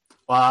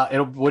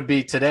 It would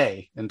be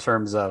today in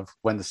terms of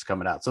when this is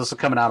coming out. So this is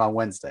coming out on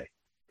Wednesday,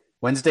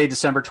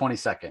 December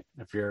 22nd.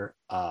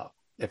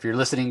 If you're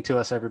listening to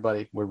us,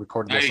 everybody, we're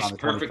recording this Nice, on the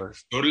perfect.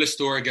 21st. Go to the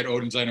store, get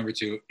Odin's Eye number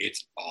 2.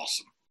 It's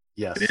awesome.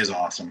 Yes. It is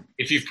awesome.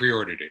 If you've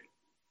pre-ordered it.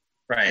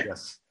 Right.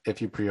 Yes.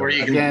 If you Or pre-order.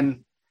 you can-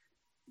 Again,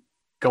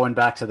 going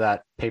back to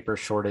that paper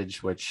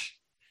shortage, which,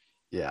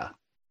 yeah,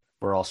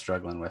 we're all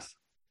struggling with.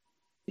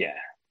 Yeah.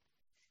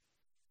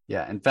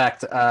 Yeah. In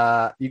fact,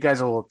 you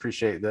guys will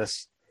appreciate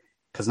this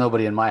because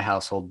nobody in my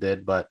household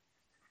did, but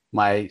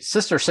my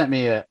sister sent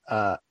me a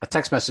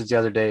text message the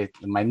other day.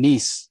 My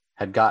niece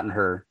had gotten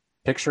her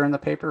picture in the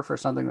paper for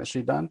something that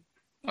she'd done.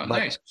 Oh, But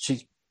nice.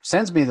 she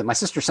sends me my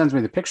sister sends me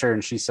the picture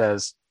and she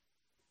says,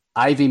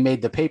 Ivy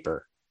made the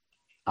paper.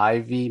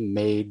 Ivy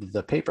made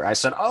the paper. I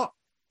said, oh,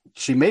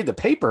 she made the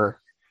paper.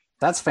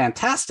 That's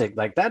fantastic.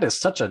 Like that is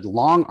such a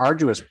long,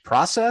 arduous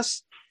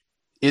process.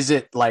 Is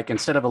it like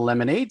instead of a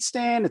lemonade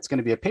stand, it's going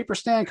to be a paper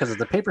stand because of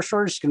the paper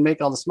shortage, you can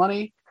make all this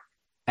money.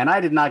 And I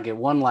did not get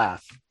one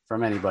laugh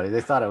from anybody.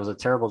 They thought it was a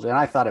terrible, and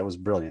I thought it was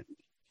brilliant.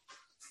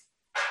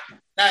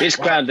 This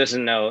crowd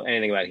doesn't know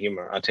anything about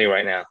humor. I'll tell you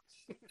right now.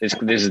 This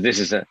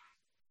is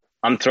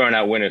I'm throwing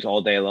out winners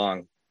all day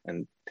long,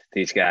 and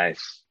these guys.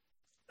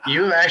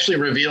 You have actually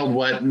revealed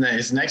what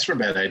is next for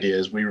Bad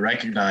Ideas. We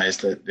recognize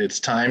that it's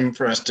time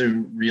for us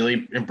to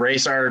really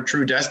embrace our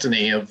true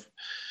destiny of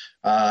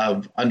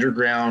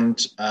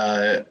underground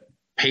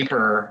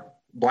paper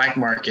black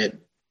market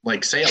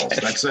like sales.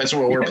 That's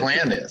what our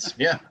plan is.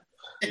 Yeah.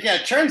 Yeah,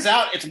 it turns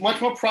out it's much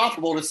more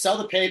profitable to sell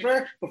the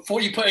paper before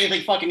you put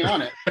anything fucking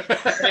on it.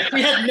 If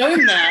we had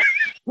known that,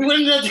 we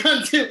wouldn't have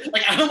done too.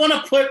 Like, I don't want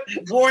to put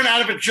Warren out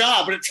of a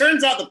job, but it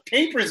turns out the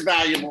paper is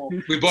valuable.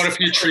 We bought a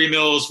few tree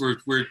mills.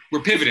 We're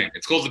pivoting.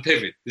 It's called the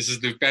pivot. This is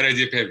the Bad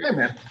Idea pivot. Hey,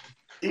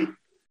 man.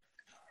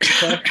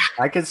 Okay.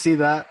 I could see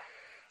that.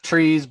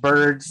 Trees,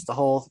 birds, the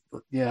whole,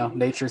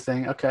 nature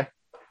thing. Okay.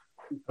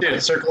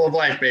 Dude, circle of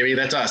life, baby.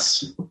 That's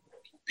us.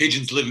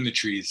 Pigeons live in the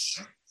trees.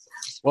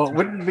 Well, it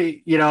wouldn't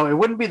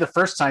be the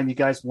first time you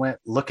guys went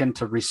looking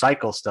to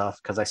recycle stuff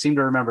because I seem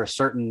to remember a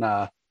certain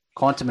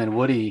Quantum and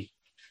Woody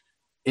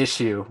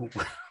issue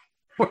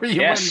where you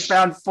went and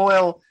found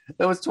foil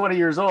that was 20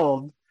 years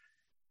old.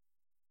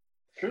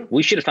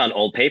 We should have found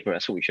old paper.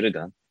 That's what we should have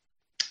done.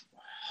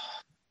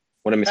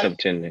 What a missed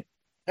opportunity.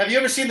 Have you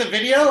ever seen the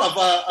video of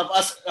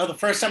us the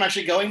first time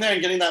actually going there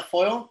and getting that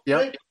foil?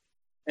 Yep.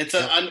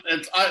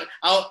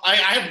 I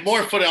have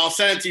more footage. I'll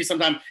send it to you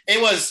sometime. It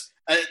was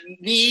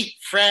me,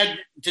 Fred,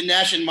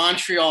 Dinesh, and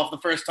Montreal for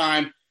the first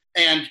time,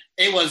 and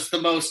it was the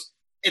most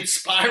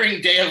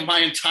inspiring day of my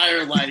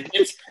entire life.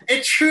 It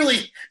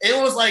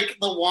was like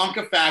the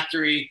Wonka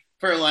factory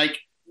for like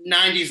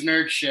 90s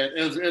nerd shit.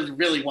 It was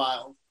really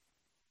wild.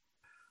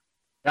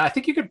 Yeah, I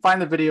think you could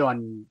find the video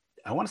on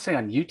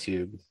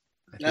YouTube.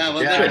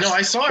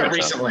 I saw it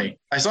recently.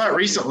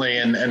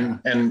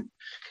 And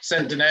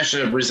sent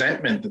Dinesh a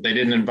resentment that they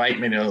didn't invite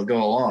me to go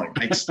along.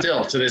 I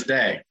still, to this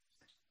day,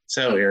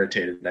 so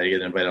irritated that I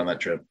get invited on that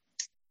trip.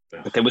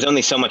 But there was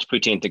only so much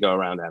poutine to go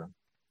around, Adam.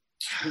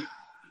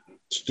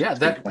 Yeah,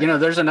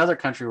 there's another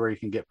country where you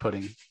can get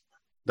pudding.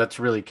 That's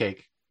really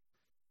cake.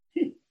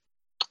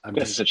 I'm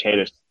just such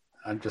haters.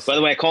 By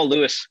the way, I called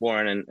Lewis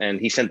Warren and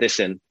he sent this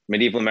in.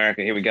 Medieval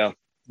America. Here we go.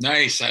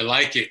 Nice. I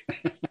like it.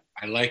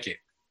 I like it.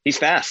 He's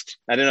fast.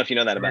 I don't know if you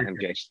know that about him,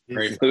 Jace.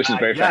 Lewis is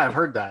very fast. Yeah, I've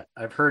heard that.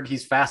 I've heard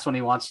he's fast when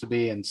he wants to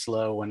be and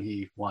slow when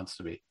he wants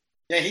to be.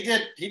 Yeah, he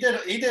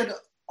did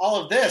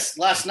all of this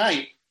last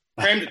night.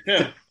 Framed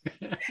it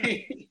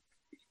too.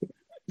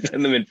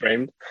 Send them in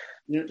framed.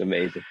 It's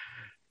amazing.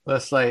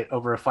 Let's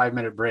over a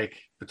 5-minute break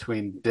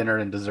between dinner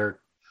and dessert.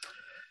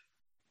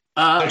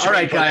 All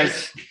right,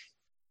 guys.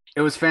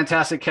 It was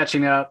fantastic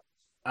catching up.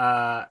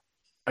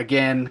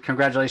 Again,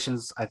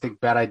 congratulations. I think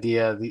Bad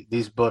Idea,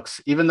 these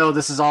books, even though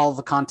this is all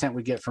the content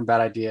we get from Bad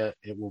Idea,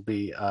 it will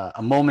be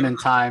a moment in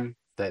time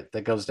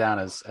that goes down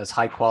as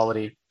high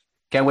quality.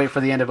 Can't wait for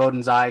the end of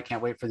Odin's Eye.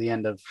 Can't wait for the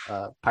end of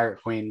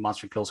Pirate Queen,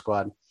 Monster Kill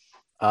Squad.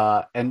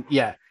 And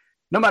yeah,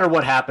 no matter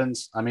what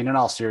happens, I mean, in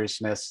all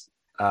seriousness,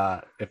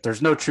 if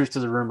there's no truth to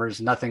the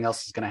rumors, nothing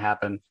else is going to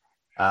happen.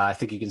 I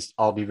think you can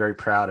all be very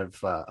proud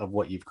of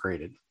what you've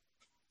created.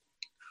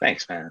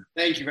 Thanks, man.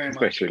 Thank you very much.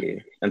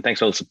 Especially, and thanks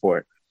for all the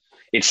support.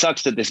 It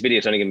sucks that this video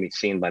is only going to be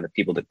seen by the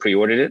people that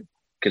pre-ordered it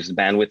because the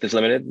bandwidth is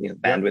limited,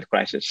 bandwidth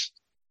crisis.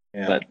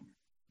 Yeah.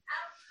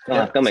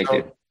 But they'll make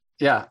it.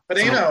 Yeah. But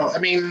I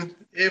mean,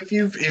 if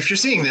you're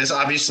seeing this,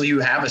 obviously you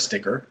have a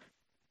sticker.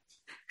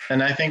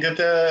 And I think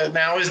that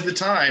now is the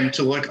time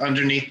to look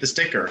underneath the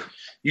sticker.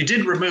 You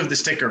did remove the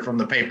sticker from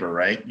the paper,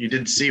 right? You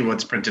did see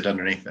what's printed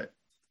underneath it.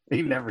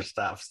 He never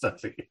stops,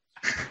 does he?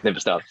 Never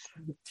stops.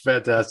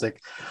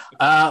 Fantastic.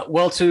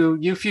 Well, to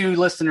you few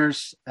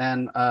listeners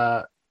and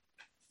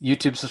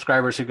YouTube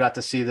subscribers who got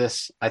to see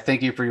this, I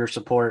thank you for your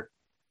support.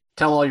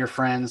 Tell all your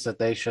friends that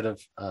they should have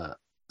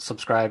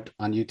subscribed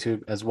on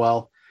YouTube as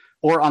well,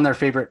 or on their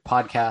favorite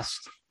podcast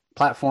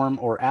platform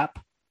or app,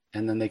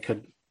 and then they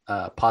could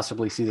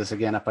possibly see this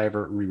again if I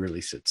ever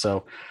re-release it.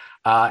 So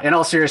in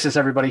all seriousness,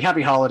 everybody,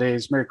 happy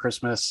holidays, Merry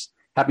Christmas,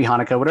 Happy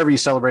Hanukkah, whatever you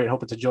celebrate.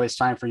 Hope it's a joyous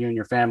time for you and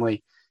your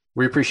family.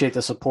 We appreciate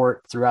the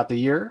support throughout the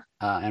year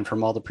and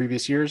from all the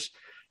previous years,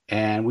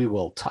 and we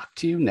will talk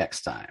to you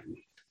next time.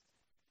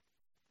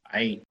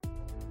 Bye.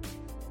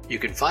 You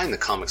can find the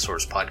Comic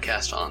Source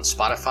podcast on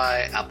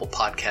Spotify, Apple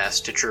Podcasts,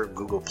 Stitcher,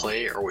 Google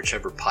Play, or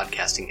whichever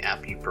podcasting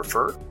app you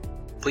prefer.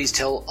 Please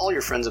tell all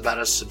your friends about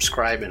us,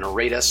 subscribe, and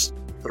rate us.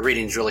 The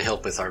ratings really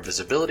help with our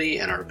visibility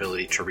and our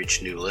ability to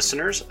reach new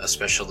listeners,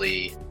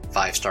 especially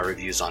 5-star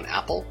reviews on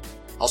Apple.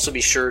 Also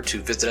be sure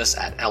to visit us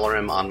at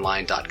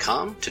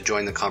lrmonline.com to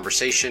join the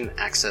conversation,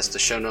 access the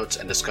show notes,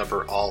 and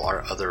discover all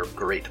our other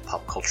great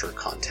pop culture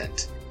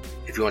content.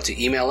 If you want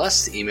to email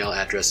us, the email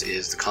address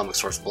is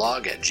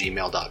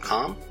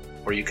thecomicsourceblog@gmail.com,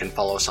 or you can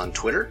follow us on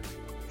Twitter,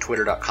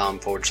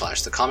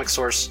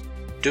 twitter.com/thecomicsource.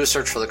 Do a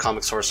search for The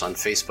Comic Source on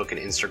Facebook and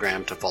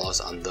Instagram to follow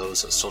us on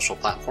those social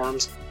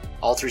platforms.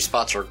 All 3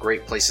 spots are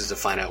great places to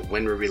find out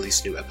when we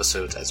release new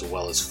episodes, as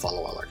well as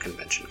follow all our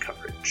convention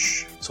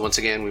coverage. So once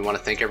again, we want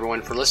to thank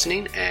everyone for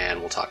listening, and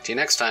we'll talk to you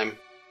next time.